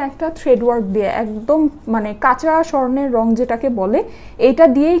গোল্ডেন একটা থ্রেড ওয়ার্ক দিয়ে, একদম মানে কাঁচা স্বর্ণের রং যেটাকে বলে, এইটা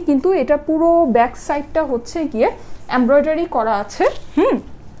দিয়েই কিন্তু এটা পুরো ব্যাক সাইডটা হচ্ছে গিয়ে এমব্রয়ডারি করা আছে।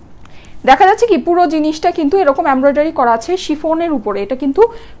 দেখা যাচ্ছে কি পুরো জিনিসটা কিন্তু এরকম এমব্রয়ডারি করা আছে শিফনের উপরে। এটা কিন্তু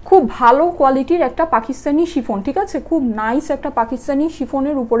খুব ভালো কোয়ালিটির একটা পাকিস্তানি শিফন, ঠিক আছে, খুব নাইস একটা পাকিস্তানি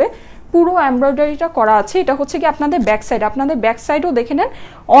শিফনের উপরে পুরো এমব্রয়ডারিটা করা আছে। এটা হচ্ছে কি আপনাদের ব্যাক সাইড, আপনাদের ব্যাক সাইডও দেখে নেন,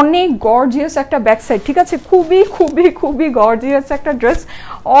 অনেক গর্জিয়াস একটা ব্যাক সাইড, ঠিক আছে, খুবই খুবই খুবই গর্জিয়াস একটা ড্রেস,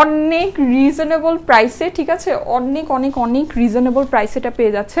 অনেক রিজনেবল প্রাইসে, ঠিক আছে, অনেক অনেক অনেক রিজনেবল প্রাইসে এটা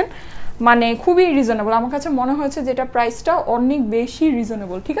পেয়ে যাচ্ছেন, মানে খুবই রিজনেবল। আমার কাছে মনে হয়েছে যেটা প্রাইসটা অনেক বেশি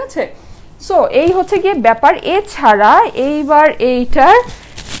রিজনেবল, ঠিক আছে। সো এই হচ্ছে গিয়ে ব্যাপার। এছাড়া এইবার এইটার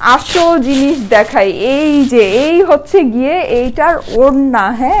আসল জিনিস দেখাই, এই যে এই হচ্ছে গিয়ে এইটার ওড়না।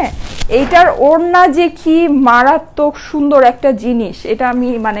 হ্যাঁ, এইটার ওড়না যে কি মারাত্মক সুন্দর একটা জিনিস, এটা আমি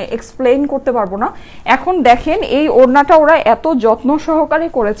মানে এক্সপ্লেন করতে পারবো না। এখন দেখেন এই ওড়নাটা ওরা এত যত্ন সহকারে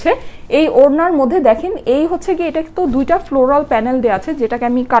করেছে। এই ওড়নার মধ্যে দেখেন এই হচ্ছে গিয়ে এটা তো দুইটা ফ্লোরাল প্যানেল দেওয়া আছে, যেটাকে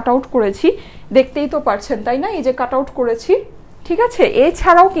আমি কাট আউট করেছি, দেখতেই তো পারছেন তাই না, এই যে কাট আউট করেছি, ঠিক আছে।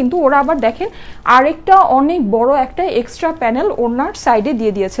 এছাড়াও কিন্তু ওরা আবার দেখেন আরেকটা অনেক বড় একটা এক্সট্রা প্যানেল ওড়নার সাইডে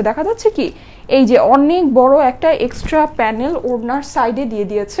দিয়ে দিয়েছে, দেখা যাচ্ছে কি এই যে অনেক বড় একটা এক্সট্রা প্যানেল ওড়নার সাইডে দিয়ে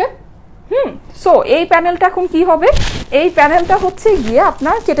দিয়েছে। সো এই প্যানেলটা এখন কি হবে, এই প্যানেলটা হচ্ছে গিয়ে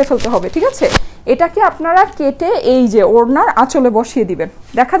আপনার কেটে ফেলতে হবে, ঠিক আছে। এটাকে আপনারা কেটে এই যে ওড়নার আঁচলে বসিয়ে দিবেন।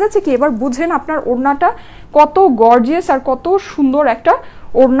 দেখা যাচ্ছে কি এবার বুঝেন আপনার ওড়নাটা কত গর্জিয়াস আর কত সুন্দর একটা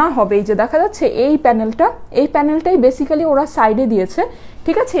ওড়না হবে। এই যে দেখা যাচ্ছে এই প্যানেলটাই বেসিক্যালি ওরা সাইডে দিয়েছে,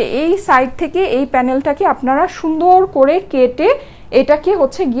 ঠিক আছে। এই সাইড থেকে এই প্যানেলটাকে আপনারা সুন্দর করে কেটে এটাকে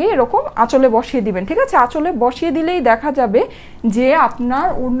হচ্ছে গিয়ে এরকম আঁচলে বসিয়ে দিবেন, ঠিক আছে। আঁচলে বসিয়ে দিলেই দেখা যাবে যে আপনার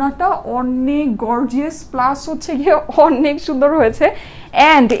ওড়নাটা অনেক গর্জিয়াস প্লাস হচ্ছে গিয়ে অনেক সুন্দর হয়েছে।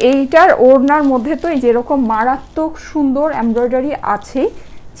 অ্যান্ড এইটার ওড়নার মধ্যে তো এই যে এরকম মারাত্মক সুন্দর এমব্রয়ডারি আছে,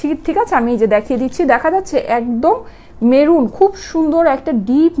 ঠিক আছে। আমি এই যে দেখিয়ে দিচ্ছি, দেখা যাচ্ছে একদম মেরুন, খুব সুন্দর একটা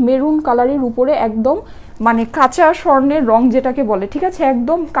ডিপ মেরুন কালারের উপরে একদম মানে কাঁচা স্বর্ণের রং যেটাকে বলে, ঠিক আছে,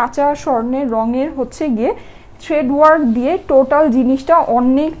 একদম কাঁচা স্বর্ণের রঙের হচ্ছে গিয়ে থ্রেড ওয়ার্ক দিয়ে টোটাল জিনিসটা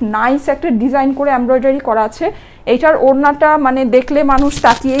অনেক নাইস একটা ডিজাইন করে এমব্রয়ডারি করা আছে। এইটার ওড়নাটা মানে দেখলে মানুষ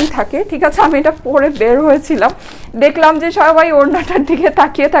তাকিয়েই থাকে, ঠিক আছে। আমি এটা পরে বের হয়েছিলাম, দেখলাম যে সবাই ওড়নাটার দিকে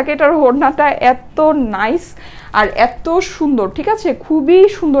তাকিয়ে থাকে। এটার ওড়নাটা এত নাইস আর এত সুন্দর, ঠিক আছে, খুবই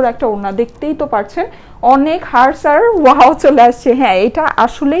সুন্দর একটা ওড়না, দেখতেই তো পারছেন, অনেক হার্স আর ওয়াও চলে আসছে। হ্যাঁ, এটা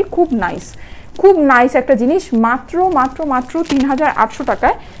আসলেই খুব নাইস, খুব নাইস একটা জিনিস, মাত্র মাত্র মাত্র 3800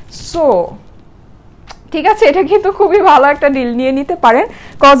 টাকায়। সো ঠিক আছে, এটা কিন্তু খুবই ভালো একটা ডিল, নিয়ে নিতে পারেন।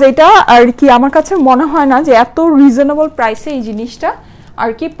 কজ এটা আর কি আমার কাছে মনে হয় না যে এত রিজনেবল প্রাইসে এই জিনিসটা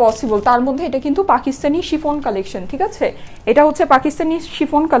আর কি পসিবল। তার মধ্যে এটা কিন্তু পাকিস্তানি শিফন কালেকশন, ঠিক আছে, এটা হচ্ছে পাকিস্তানি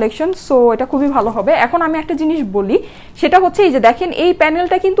শিফন কালেকশন। সো এটা খুবই ভালো হবে। এখন আমি একটা জিনিস বলি, সেটা হচ্ছে এই যে দেখেন এই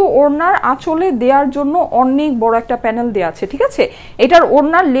প্যানেলটা কিন্তু ওড়নার আঁচলে দেওয়ার জন্য অনেক বড় একটা প্যানেল দেওয়া আছে, ঠিক আছে। এটার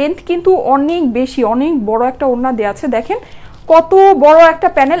ওড়নার লেন্থ কিন্তু অনেক বেশি, অনেক বড় একটা ওড়না দেওয়া আছে। দেখেন কত বড় একটা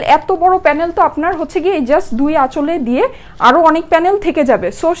প্যানেল, এত বড় প্যানেল তো আপনার হচ্ছে গিয়ে জাস্ট দুই আঁচলে দিয়ে আরো অনেক প্যানেল থেকে যাবে।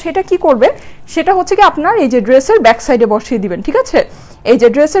 সো সেটা কি করবেন, সেটা হচ্ছে কি আপনার এই যে ড্রেসের ব্যাক সাইডে বসিয়ে দিবেন, ঠিক আছে। এই যে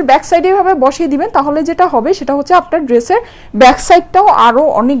ড্রেসের ব্যাক সাইডে এভাবে বসিয়ে দিবেন, তাহলে যেটা হবে সেটা হচ্ছে আপনার ড্রেসের ব্যাক সাইডটাও আরো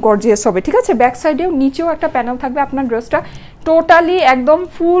অনেক গর্জিয়াস হবে, ঠিক আছে। ব্যাক সাইডেও নিচেও একটা প্যানেল থাকবে, আপনার ড্রেসটা টোটালি একদম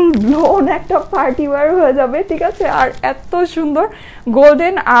ফুল ব্লোন একটা পার্টি ওয়্যার হয়ে যাবে, ঠিক আছে। আর এত সুন্দর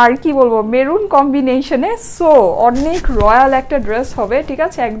গোল্ডেন আর কি বলবো মেরুন কম্বিনেশনে, সো অনেক রয়্যাল একটা ড্রেস হবে, ঠিক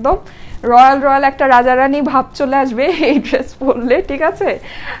আছে, একদম রয়্যাল রয়্যাল একটা রাজারানী ভাব চলে আসবে এই ড্রেস পরলে, ঠিক আছে।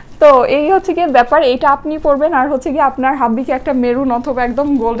 তো এই হচ্ছে গিয়ে ব্যাপার, এইটা আপনি পরবেন আর হচ্ছে গিয়ে আপনার হাব্বিকে একটা মেরুন অথবা একদম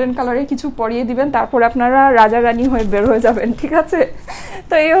গোল্ডেন কালারে কিছু পরিয়ে দিবেন, তারপরে আপনারা রাজা রানী হয়ে বের হয়ে যাবেন, ঠিক আছে।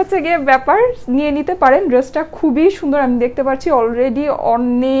 তো এই হচ্ছে গিয়ে ব্যাপার, নিয়ে নিতে পারেন। ড্রেসটা খুবই সুন্দর, আমি দেখতে পাচ্ছি অলরেডি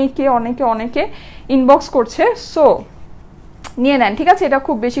অনেকে অনেকে অনেকে ইনবক্স করছে। সো নিয়ে নেন, ঠিক আছে, এটা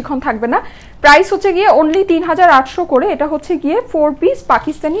খুব বেশিক্ষণ থাকবে না। প্রাইস হচ্ছে গিয়ে অনলি 3800 করে। এটা হচ্ছে গিয়ে 4 পিস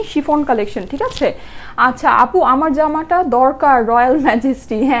পাকিস্তানি শিফন কালেকশন, ঠিক আছে। আচ্ছা আপু, আমার জামাটা দরকার রয়্যাল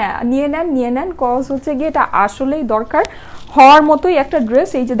ম্যাজেস্টি, হ্যাঁ নিয়ে নেন নিয়ে নেন, কজ হচ্ছে গিয়ে এটা আসলেই দরকার হওয়ার মতোই একটা ড্রেস।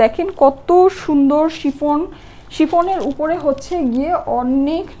 এই যে দেখেন কত সুন্দর শিফনের উপরে হচ্ছে গিয়ে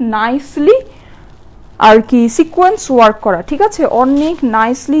অনেক নাইসলি আর কি সিকোয়েন্স ওয়ার্ক করা, ঠিক আছে, অনেক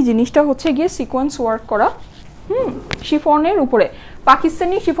নাইসলি জিনিসটা হচ্ছে গিয়ে সিকোয়েন্স ওয়ার্ক করা শিফনের উপরে।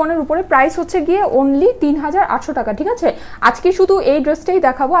 পাকিস্তানি শিফনের উপরে, প্রাইস হচ্ছে গিয়ে অনলি 3800 টাকা। ঠিক আছে, আজকে শুধু এই ড্রেসটাই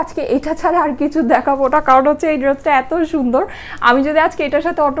দেখাবো, আজকে এটা ছাড়া আর কিছু দেখাবো না, কারণ হচ্ছে এই ড্রেসটা এত সুন্দর, আমি যদি আজকে এটার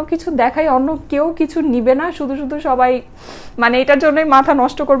সাথে অন্য কিছু দেখাই অন্য কেউ কিছু নিবে না, শুধু শুধু সবাই মানে এটার জন্যই মাথা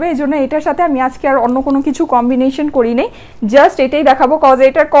নষ্ট করবে। এই জন্য এটার সাথে আমি আজকে আর অন্য কোনো কিছু কম্বিনেশন করি নাই, জাস্ট এটাই দেখাবো, কজ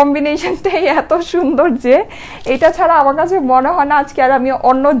এটার কম্বিনেশনটাই এত সুন্দর যে এটা ছাড়া আমার কাছে মনে হয় না আজকে আর আমি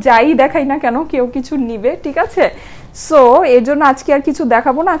অন্য যাই দেখাই না কেন কেউ কিছু নিবে। ঠিক আছে, সো এর জন্য আজকে আর কিছু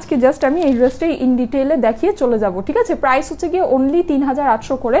দেখাবো না, আজকে জাস্ট আমি এই ড্রেসটাই ইন ডিটেইলে দেখিয়ে চলে যাব। ঠিক আছে, প্রাইস হচ্ছে গিয়ে অনলি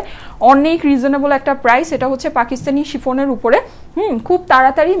 3800 করে, অনেক রিজনেবল একটা প্রাইস। এটা হচ্ছে পাকিস্তানি শিফনের উপরে। খুব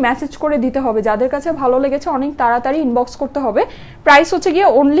তাড়াতাড়ি মেসেজ করে দিতে হবে, যাদের কাছে ভালো লেগেছে অনেক তাড়াতাড়ি ইনবক্স করতে হবে। প্রাইস হচ্ছে গিয়ে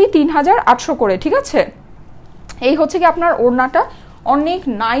অনলি 3800 করে। ঠিক আছে, এই হচ্ছে কি আপনার ওড়নাটা, অনেক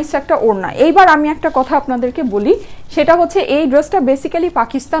নাইস একটা ওড়না। এইবার আমি একটা কথা আপনাদেরকে বলি, সেটা হচ্ছে এই ড্রেসটা বেসিক্যালি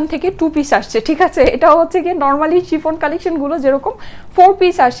পাকিস্তান থেকে 2 পিস আসছে। ঠিক আছে, এটা হচ্ছে গিয়ে নর্মালি শিফন কালেকশনগুলো যেরকম 4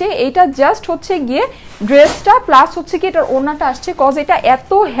 পিস আসে, এটা জাস্ট হচ্ছে গিয়ে ড্রেসটা প্লাস হচ্ছে কি এটার ওড়নাটা আসছে, কজ এটা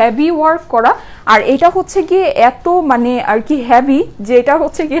এত হেভি ওয়ার্ক করা, আর এটা হচ্ছে গিয়ে এত মানে আর কি হেভি যে এটা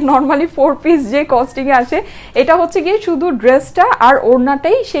হচ্ছে গিয়ে নর্মালি 4 পিস যে কস্টিংয়ে আসে, এটা হচ্ছে গিয়ে শুধু ড্রেসটা আর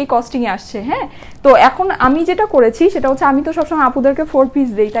ওড়নাটাই সেই কস্টিংয়ে আসছে। হ্যাঁ, তো এখন আমি যেটা করেছি সেটা হচ্ছে, আমি তো সবসময় আপুদেরকে 4 পিস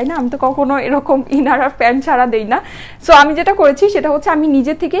দেই, তাই না, আমি তো কখনো এরকম ইনার আর প্যান্ট ছাড়া দেই না। সো আমি যেটা করেছি সেটা হচ্ছে আমি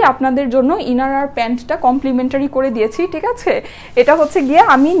নিজে থেকেই আপনাদের জন্য ইনার আর প্যান্টটা কমপ্লিমেন্টারি করে দিয়েছি। ঠিক আছে, এটা হচ্ছে গিয়ে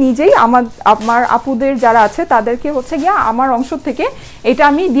আমি নিজেই আমার আপুদের যারা আছে তাদেরকে হচ্ছে গিয়ে আমার অংশ থেকে এটা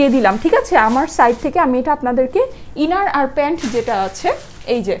আমি দিয়ে দিলাম। ঠিক আছে, আমার সাইড থেকে আমি এটা আপনাদেরকে ইনার আর প্যান্ট যেটা আছে,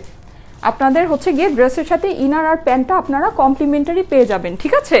 এই যে আপনাদের হচ্ছে গিয়ে ড্রেসের সাথে ইনার আর প্যান্টটা আপনারা কমপ্লিমেন্টারি পেয়ে যাবেন।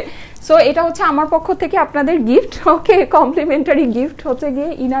 ঠিক আছে, সো এটা হচ্ছে আমার পক্ষ থেকে আপনাদের গিফট। ওকে, কমপ্লিমেন্টারি গিফট হচ্ছে গিয়ে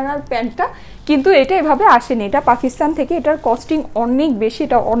ইনার আর প্যান্টটা, কিন্তু এটা এভাবে আসেনি, এটা পাকিস্তান থেকে, এটার কস্টিং অনেক বেশি,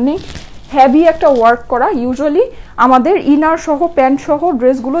 এটা অনেক হেভি একটা ওয়ার্ক করা। ইউজুয়ালি আমাদের ইনার সহ প্যান্ট সহ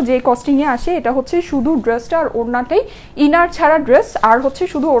ড্রেসগুলো যে কস্টিংয়ে আসে, এটা হচ্ছে শুধু ড্রেসটা আর ওড়নাটাই, ইনার ছাড়া ড্রেস আর হচ্ছে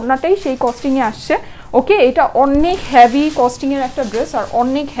শুধু ওড়নাটাই সেই কস্টিংয়ে আসছে। ওকে, এটা অনেক হেভি কস্টিংয়ের একটা ড্রেস আর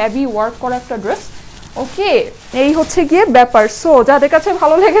অনেক হেভি ওয়ার্ক করা একটা ড্রেস। ওকে, এই হচ্ছে গিয়ে ব্যাপার। সো যাদের কাছে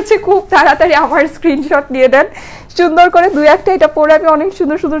ভালো লেগেছে খুব তাড়াতাড়ি আমার স্ক্রিনশট নিয়ে দেন সুন্দর করে, 2-1টা এটা পরে আমি অনেক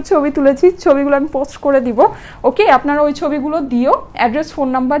সুন্দর সুন্দর ছবি তুলেছি, ছবিগুলো আমি পোস্ট করে দিব। ওকে, আপনারা ওই ছবিগুলো দিও, অ্যাড্রেস ফোন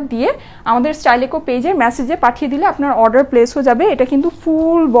নাম্বার দিয়ে আমাদের স্টাইলেকো পেজে মেসেজে পাঠিয়ে দিলে আপনার অর্ডার প্লেস হয়ে যাবে। এটা কিন্তু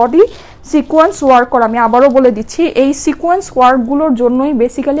ফুল বডি সিকোয়েন্স ওয়ার্ক করা, আমি আবারও বলে দিচ্ছি, এই সিকোয়েন্স ওয়ার্কগুলোর জন্যই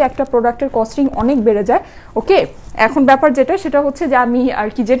বেসিক্যালি একটা প্রোডাক্টের কস্টিং অনেক বেড়ে যায়। ওকে, এখন ব্যাপার যেটা সেটা হচ্ছে যে আমি আর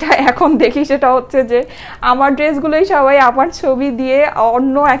কি যেটা এখন দেখি সেটা হচ্ছে যে আমার ড্রেসগুলোই সবাই আমার ছবি দিয়ে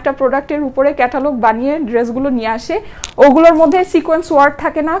অন্য একটা প্রোডাক্টের উপরে ক্যাটালগ বানিয়ে ড্রেসগুলো নিয়ে আসে, ওগুলোর মধ্যে সিকোয়েন্স ওয়ার্ক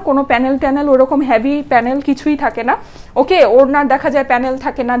থাকে না, কোনো প্যানেল ট্যানেল ওরকম হেভি প্যানেল কিছুই থাকে না। ওকে, ওড়নার দেখা যায় প্যানেল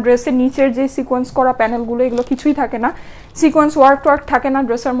থাকে না, ড্রেসের নিচের যে সিকোয়েন্স করা প্যানেলগুলো এগুলো কিছুই থাকে না, সিকোয়েন্স ওয়ার্ক টোয়ার্ক থাকে না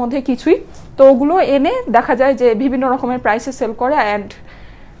ড্রেসের মধ্যে কিছুই। তো ওগুলো এনে দেখা যায় যে বিভিন্ন রকমের প্রাইসে সেল করে অ্যান্ড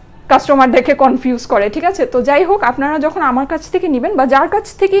কাস্টমার দেখে কনফিউজ করে। ঠিক আছে, তো যাই হোক, আপনারা যখন আমার কাছ থেকে নেবেন বা যার কাছ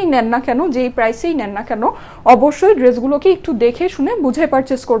থেকেই নেন না কেন, যেই প্রাইসেই নেন না কেন, অবশ্যই ড্রেসগুলোকে একটু দেখে শুনে বুঝে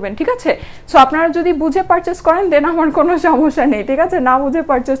পারচেস করবেন। ঠিক আছে, সো আপনারা যদি বুঝে পারচেস করেন দেন আমার কোনো সমস্যা নেই। ঠিক আছে, না বুঝে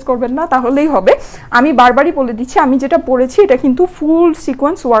পারচেস করবেন না, তাহলেই হবে। আমি বারবারই বলে দিচ্ছি, আমি যেটা পরেছি এটা কিন্তু ফুল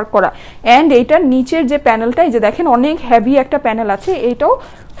সিকোয়েন্স ওয়ার্ক করা, অ্যান্ড এইটার নিচের যে প্যানেলটা, এই যে দেখেন অনেক হেভি একটা প্যানেল আছে, এইটাও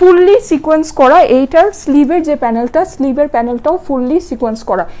ফুললি সিকোয়েন্স করা। এইটার স্লিভের যে প্যানেলটা, স্লিভের প্যানেলটাও ফুললি সিকোয়েন্স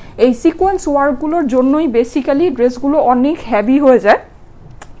করা। এই সিকোয়েন্স ওয়ার্কগুলোর জন্যই বেসিক্যালি ড্রেসগুলো অনেক হেভি হয়ে যায়,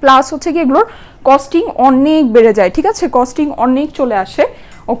 প্লাস হচ্ছে কি এগুলোর কস্টিং অনেক বেড়ে যায়। ঠিক আছে, কস্টিং অনেক চলে আসে।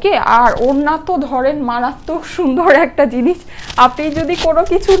 ওকে, আর ওড়না তো ধরেন মারাত্মক সুন্দর একটা জিনিস, আপনি যদি কোনো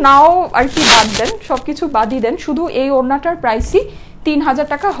কিছু নাও আর কি বাদ দেন, সব কিছু বাদই দেন, শুধু এই ওড়নাটার প্রাইসই 3000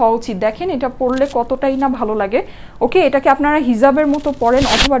 টাকা হওয়া উচিত। দেখেন এটা পরলে কতটাই না ভালো লাগে। ওকে, এটাকে আপনারা হিজাবের মতো পরেন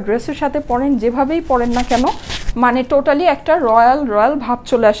অথবা ড্রেসের সাথে পরেন, যেভাবেই পরেন না কেন, মানে টোটালি একটা রয়্যাল রয়্যাল ভাব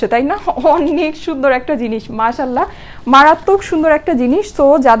চলে আসে, তাই না? অনেক সুন্দর একটা জিনিস, মাশাআল্লাহ, মারাত্মক সুন্দর একটা জিনিস। তো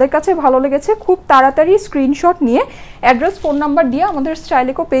যাদের কাছে ভালো লেগেছে খুব তাড়াতাড়ি স্ক্রিনশট নিয়ে অ্যাড্রেস ফোন নাম্বার দিয়ে আমাদের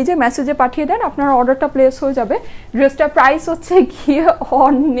স্টাইলেকো পেজে মেসেজে পাঠিয়ে দেন, আপনার অর্ডারটা প্লেস হয়ে যাবে। ড্রেসটার প্রাইস হচ্ছে গিয়ে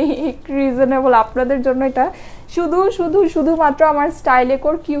অনেক রিজনেবল আপনাদের জন্য, এটা শুধুমাত্র আমার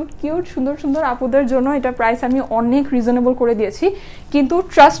স্টাইলেকোর কিউট কিউট সুন্দর সুন্দর আপুদের জন্য এটা প্রাইস আমি অনেক রিজনেবল করে দিয়েছি। কিন্তু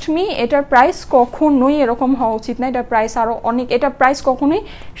ট্রাস্ট মি, এটার প্রাইস কখনোই এরকম হওয়া উচিত না, এটার প্রাইস আরও অনেক, এটার প্রাইস কখনোই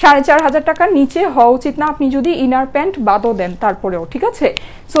 4500 টাকার নিচে হওয়া উচিত না, আপনি যদি ইনার প্যান্ট বাদও দেন তারপরেও। ঠিক আছে,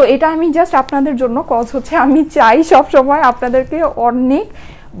 সো এটা আমি জাস্ট আপনাদের জন্য, কজ হচ্ছে আমি চাই সবসময় আপনাদেরকে অনেক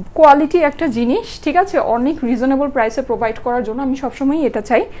কোয়ালিটি একটা জিনিস, ঠিক আছে, অনেক রিজনেবল প্রাইসে প্রোভাইড করার জন্য আমি সবসময় এটা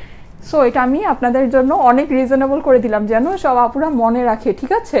চাই। সো এটা আমি আপনাদের জন্য অনেক রিজনেবল করে দিলাম যেন সব আপুরা মনে রাখে।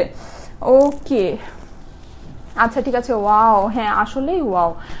 ঠিক আছে, ওকে, আচ্ছা ঠিক আছে, ওয়াও, হ্যাঁ আসলেই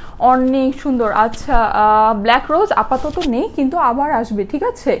ওয়াও, অনেক সুন্দর। আচ্ছা ব্ল্যাক রোজ আপাতত নেই, কিন্তু আবার আসবে, ঠিক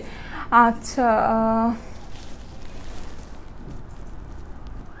আছে। আচ্ছা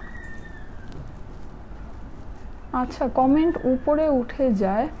আচ্ছা কমেন্ট উপরে উঠে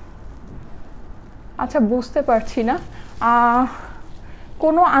যায়, আচ্ছা বুঝতে পারছি না,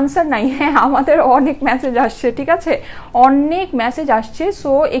 কোনো আনসার নাই। হ্যাঁ আমাদের অনেক মেসেজ আসছে, ঠিক আছে, অনেক মেসেজ আসছে,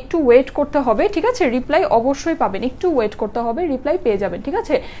 সো একটু ওয়েট করতে হবে, ঠিক আছে। রিপ্লাই অবশ্যই পাবেন, একটু ওয়েট করতে হবে, রিপ্লাই পেয়ে যাবেন, ঠিক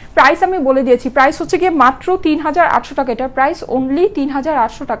আছে। প্রাইস আমি বলে দিয়েছি, প্রাইস হচ্ছে গিয়ে মাত্র 3800 টাকা, এটার প্রাইস অনলি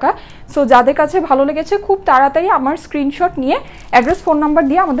 3800 টাকা। সো যাদের কাছে ভালো লেগেছে খুব তাড়াতাড়ি আমার স্ক্রিনশট নিয়ে অ্যাড্রেস ফোন নাম্বার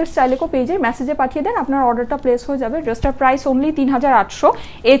দিয়ে আমাদের স্টাইলেকো পেজে মেসেজে পাঠিয়ে দেন, আপনার অর্ডারটা প্লেস হয়ে যাবে। ড্রেসটার প্রাইস অনলি 3800।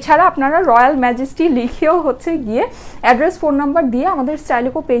 এছাড়া আপনারা রয়্যাল ম্যাজেস্টি লিখেও হচ্ছে গিয়ে অ্যাড্রেস ফোন নাম্বার দিয়ে আমাদের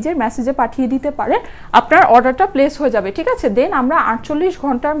স্টাইলেকো পেজের মেসেজে পাঠিয়ে দিতে পারেন, আপনার অর্ডারটা প্লেস হয়ে যাবে, ঠিক আছে। দেন আমরা 48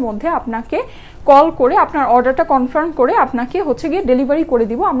 ঘন্টার মধ্যে আপনাকে কল করে আপনার অর্ডারটা কনফার্ম করে আপনাকে হচ্ছে গিয়ে ডেলিভারি করে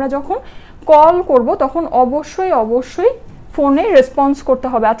দিব। আমরা যখন কল করব তখন অবশ্যই অবশ্যই ফোনে রেসপন্স করতে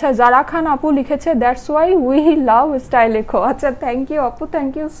হবে। আচ্ছা জারা খান আপু লিখেছে দ্যাটস ওয়াই উই লাভ স্টাইলেকো। আচ্ছা থ্যাংক ইউ আপু,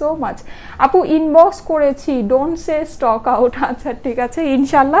 থ্যাংক ইউ সো মাচ। আপু ইনবক্স করেছি, ডোন্ট সে স্টক আউট। আচ্ছা ঠিক আছে,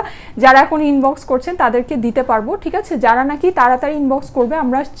 ইনশাল্লাহ যারা এখন ইনবক্স করছেন তাদেরকে দিতে পারবো, ঠিক আছে। যারা নাকি তাড়াতাড়ি ইনবক্স করবে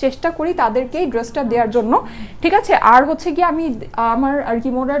আমরা চেষ্টা করি তাদেরকেই ড্রেসটা দেওয়ার জন্য, ঠিক আছে। আর হচ্ছে কি আমি আমার আর কি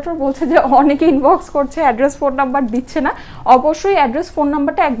মডারেটর বলছে যে অনেকে ইনবক্স করছে, অ্যাড্রেস ফোন নাম্বার দিচ্ছে না, অবশ্যই অ্যাড্রেস ফোন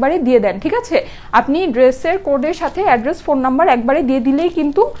নাম্বারটা একবারে দিয়ে দেন, ঠিক আছে। আপনি ড্রেসের কোডের সাথে অ্যাড্রেস ফোন নাম্বার একবারে দিয়ে দিলেই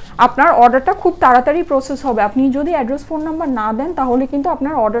কিন্তু আপনার অর্ডারটা খুব তাড়াতাড়ি প্রসেস হবে। আপনি যদি অ্যাড্রেস ফোন নাম্বার না দেন তাহলে কিন্তু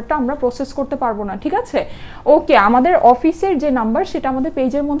আপনার অর্ডারটা আমরা প্রসেস করতে পারবো না, ঠিক আছে। ওকে, আমাদের অফিসের যে নাম্বার সেটা আমাদের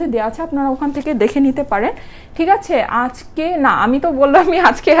পেজের মধ্যে দেওয়া আছে, আপনারা ওখান থেকে দেখে নিতে পারেন, ঠিক আছে। আজকে না, আমি তো বললাম আমি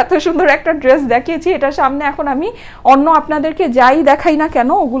আজকে এত সুন্দর একটা ড্রেস দেখিয়েছি, এটার সামনে এখন আমি অন্য আপনাদেরকে যাই দেখাই না কেন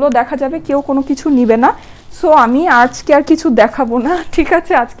ওগুলো দেখা যাবে কেউ কোনো কিছু নিবে না, সো আমি আজকে আর কিছু দেখাবো না, ঠিক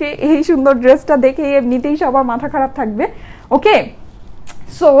আছে। আজকে এই সুন্দর ড্রেসটা দেখে এমনিতেই সবার মাথা খারাপ থাকবে, ওকে।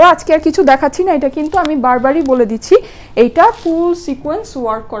 সো আজকে আর কিছু দেখাচ্ছি না, এটা কিন্তু আমি বারবারই বলে দিচ্ছি এইটা ফুল সিকোয়েন্স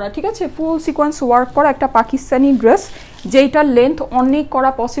ওয়ার্ক করা, ঠিক আছে। ফুল সিকোয়েন্স ওয়ার্ক করা একটা পাকিস্তানি ড্রেস, যেটার লেন্থ অনেক করা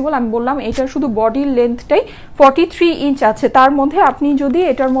পসিবল। আমি বললাম এটার শুধু বডির লেন্থটাই 43 ইঞ্চ আছে, তার মধ্যে আপনি যদি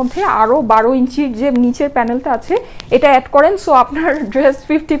এটার মধ্যে আরও 12 ইঞ্চির যে নিচের প্যানেলটা আছে এটা অ্যাড করেন, সো আপনার ড্রেস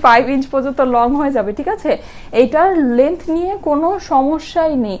 55 ইঞ্চ পর্যন্ত লং হয়ে যাবে, ঠিক আছে। এইটার লেন্থ নিয়ে কোনো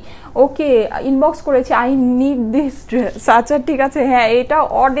সমস্যাই নেই। ওকে, ইনবক্স করেছি আই নিড দিস ড্রেস। আচ্ছা ঠিক আছে, হ্যাঁ এটা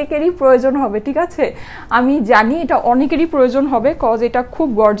অনেকেরই প্রয়োজন হবে, ঠিক আছে। আমি জানি এটা অনেকেরই প্রয়োজন হবে, কজ এটা খুব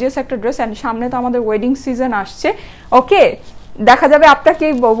গর্জিয়াস একটা ড্রেস, অ্যান্ড সামনে তো আমাদের ওয়েডিং সিজন আসছে, ওকে। দেখা যাবে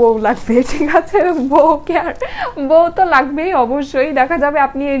আপনাকেই বউ লাগবে, ঠিক আছে। বউকে আর বউ তো লাগবেই অবশ্যই, দেখা যাবে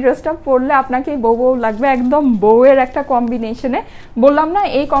আপনি এই ড্রেসটা পরলে আপনাকেই বউ লাগবে, একদম বউয়ের একটা কম্বিনেশনে। বললাম না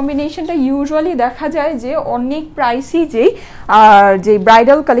এই কম্বিনেশনটা ইউজুয়ালি দেখা যায় যে অনেক প্রাইসই যে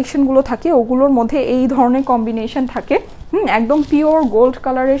ব্রাইডাল কালেকশনগুলো থাকে ওগুলোর মধ্যে এই ধরনের কম্বিনেশন থাকে, একদম পিওর গোল্ড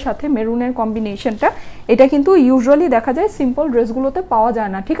কালারের সাথে মেরুনের কম্বিনেশনটা, এটা কিন্তু ইউজুয়ালি দেখা যায় সিম্পল ড্রেসগুলোতে পাওয়া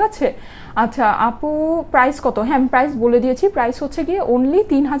যায় না, ঠিক আছে। আচ্ছা আপু প্রাইস কত? হ্যাঁ আমি প্রাইস বলে দিয়েছি, প্রাইস হচ্ছে গিয়ে অনলি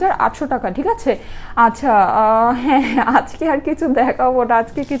 3800 টাকা, ঠিক আছে। আচ্ছা হ্যাঁ আজকে আর কিছু দেখাবো না,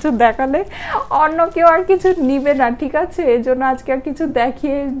 আজকে কিছু দেখালে অন্য কেউ আর কিছু নিবে না, ঠিক আছে, এই জন্য আজকে আর কিছু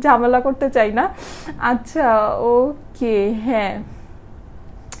দেখিয়ে ঝামেলা করতে চাই না। আচ্ছা ওকে, হ্যাঁ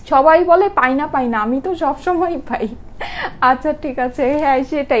সবাই বলে পাই না, আমি তো সবসময় পাই। আচ্ছা ঠিক আছে, হ্যাঁ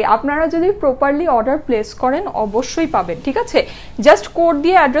সেটাই, আপনারা যদি প্রপারলি অর্ডার প্লেস করেন অবশ্যই পাবেন, ঠিক আছে। জাস্ট কোড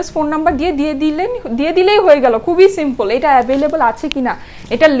দিয়ে অ্যাড্রেস ফোন নাম্বার দিয়ে দিলেই হয়ে গেল, খুবই সিম্পল। এটা অ্যাভেলেবল আছে কিনা,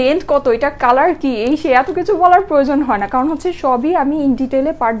 এটা লেন্থ কত, এটা কালার কি, এই সে এত কিছু বলার প্রয়োজন হয় না, কারণ হচ্ছে সবই আমি ইন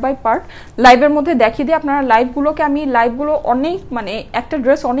ডিটেলে পার্ট বাই পার্ট লাইভের মধ্যে দেখিয়ে দিই। আপনারা লাইভগুলো অনেক মানে একটা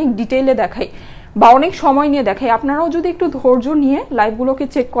ড্রেস অনেক ডিটেইলে দেখাই বা অনেক সময় নিয়ে দেখাই, আপনারাও যদি একটু ধৈর্য নিয়ে লাইভগুলোকে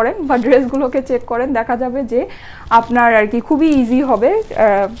চেক করেন বা ড্রেসগুলোকে চেক করেন দেখা যাবে যে আপনার আর কি খুবই ইজি হবে,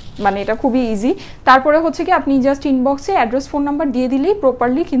 মানে এটা খুবই ইজি। তারপরে হচ্ছে কি আপনি জাস্ট ইনবক্সে অ্যাড্রেস ফোন নাম্বার দিয়ে দিলেই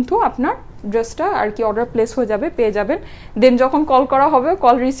প্রপারলি কিন্তু আপনার ড্রেসটা আর কি অর্ডার প্লেস হয়ে যাবে, পেয়ে যাবেন। দেন যখন কল করা হবে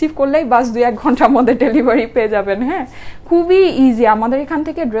কল রিসিভ করলেই বাস 2-1 ঘন্টার মধ্যে ডেলিভারি পেয়ে যাবেন। হ্যাঁ খুবই ইজি, আমাদের এখান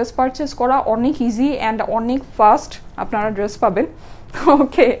থেকে ড্রেস পারচেস করা অনেক ইজি অ্যান্ড অনেক ফাস্ট আপনারা ড্রেস পাবেন,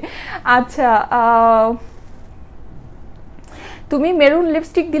 ওকে। আচ্ছা তুমি মেরুন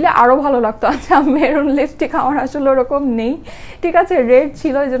লিপস্টিক দিলে আরো ভালো লাগতো। আচ্ছা মেরুন লিপস্টিক আমার আসলে ওরকম নেই, ঠিক আছে, রেড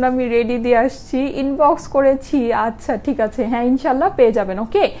ছিল এই জন্য আমি রেডি দিয়ে আসছি, ইনবক্স করেছি। আচ্ছা ঠিক আছে, হ্যাঁ ইনশাল্লাহ পেয়ে যাবেন,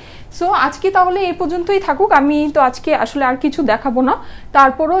 ওকে। সো আজকে তাহলে এই পর্যন্তই থাকুক, আমি তো আজকে আসলে আর কিছু দেখাবো না।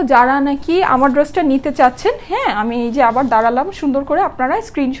 তারপরও যারা নাকি আমার ড্রেসটা নিতে চাচ্ছেন, হ্যাঁ আমি এই যে আবার দাঁড়ালাম সুন্দর করে, আপনারা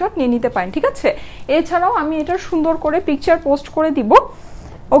স্ক্রিনশট নিয়ে নিতে পারেন, ঠিক আছে। এছাড়াও আমি এটা সুন্দর করে পিকচার পোস্ট করে দিব,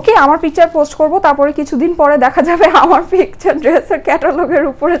 ওকে, আমার পিকচার পোস্ট করব, তারপরে কিছুদিন পরে দেখা যাবে আমার পিকচার ড্রেসের ক্যাটালগের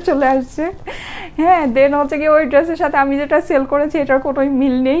উপরে চলে আসছে। হ্যাঁ, দেন হচ্ছে কি ওই ড্রেসের সাথে আমি যেটা সেল করেছি এটার কোনোই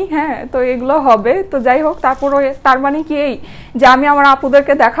মিল নেই। হ্যাঁ, তো এগুলো হবে। তো যাই হোক, তারপরে তার মানে কি এই যে আমি আমার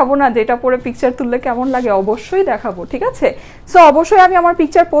আপুদেরকে দেখাবো না যেটা পরে পিকচার তুললে কেমন লাগে? অবশ্যই দেখাবো, ঠিক আছে? সো অবশ্যই আমি আমার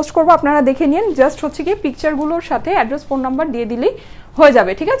পিকচার পোস্ট করবো, আপনারা দেখে নিন। জাস্ট হচ্ছে কি পিকচারগুলোর সাথে অ্যাড্রেস, ফোন নাম্বার দিয়ে দিলেই হয়ে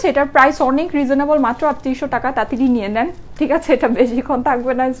যাবে, ঠিক আছে? এটার প্রাইস অনেক রিজনেবল, মাত্র ৩৮০০ টাকা। তাড়াতাড়ি নিয়ে নেন, ঠিক আছে? এটা বেশিক্ষণ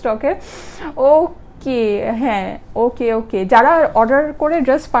থাকবে না স্টকে। ওকে, হ্যাঁ, ওকে ওকে। যারা অর্ডার করে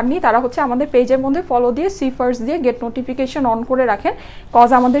ড্রেস পাননি তারা হচ্ছে আমাদের পেজের মধ্যে ফলো দিয়ে সি ফার্স্ট দিয়ে গেট নোটিফিকেশন অন করে রাখেন, কজ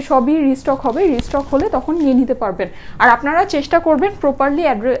আমাদের সবই রিস্টক হবে। রিস্টক হলে তখন নিয়ে নিতে পারবেন। আর আপনারা চেষ্টা করবেন প্রপারলি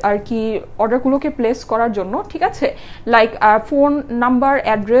আর কি অর্ডারগুলোকে প্লেস করার জন্য, ঠিক আছে? লাইক ফোন নাম্বার,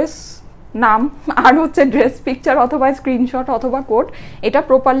 অ্যাড্রেস, নাম, আর হচ্ছে ড্রেস পিকচার অথবা স্ক্রিনশট অথবা কোড, এটা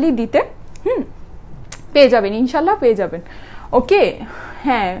প্রপারলি দিতে পেয়ে যাবেন, ইনশাল্লাহ পেয়ে যাবেন। ওকে,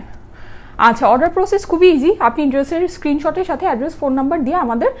 হ্যাঁ, আচ্ছা, অর্ডার প্রসেস খুবই ইজি। আপনি ড্রেসের স্ক্রিনশটের সাথে অ্যাড্রেস, ফোন নাম্বার দিয়ে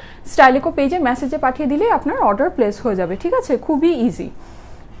আমাদের স্টাইলেকো পেজে মেসেজে পাঠিয়ে দিলে আপনার অর্ডার প্লেস হয়ে যাবে, ঠিক আছে? খুবই ইজি।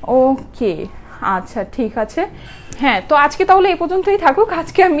 ওকে, আচ্ছা, ঠিক আছে। হ্যাঁ, তো আজকে তাহলে এই পর্যন্তই থাকুক।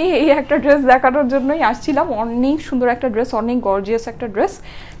 আজকে আমি এই একটা ড্রেস দেখানোর জন্যই আসছিলাম। অনেক সুন্দর একটা ড্রেস, অনেক গর্জিয়াস একটা ড্রেস।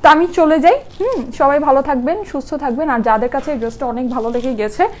 তো আমি চলে যাই। সবাই ভালো থাকবেন, সুস্থ থাকবেন। আর যাদের কাছে এই ড্রেসটা অনেক ভালো লেগে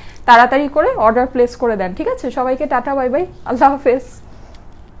গেছে তাড়াতাড়ি করে অর্ডার প্লেস করে দেন, ঠিক আছে? সবাইকে টাটা, বাই বাই, আল্লাহ হাফেজ।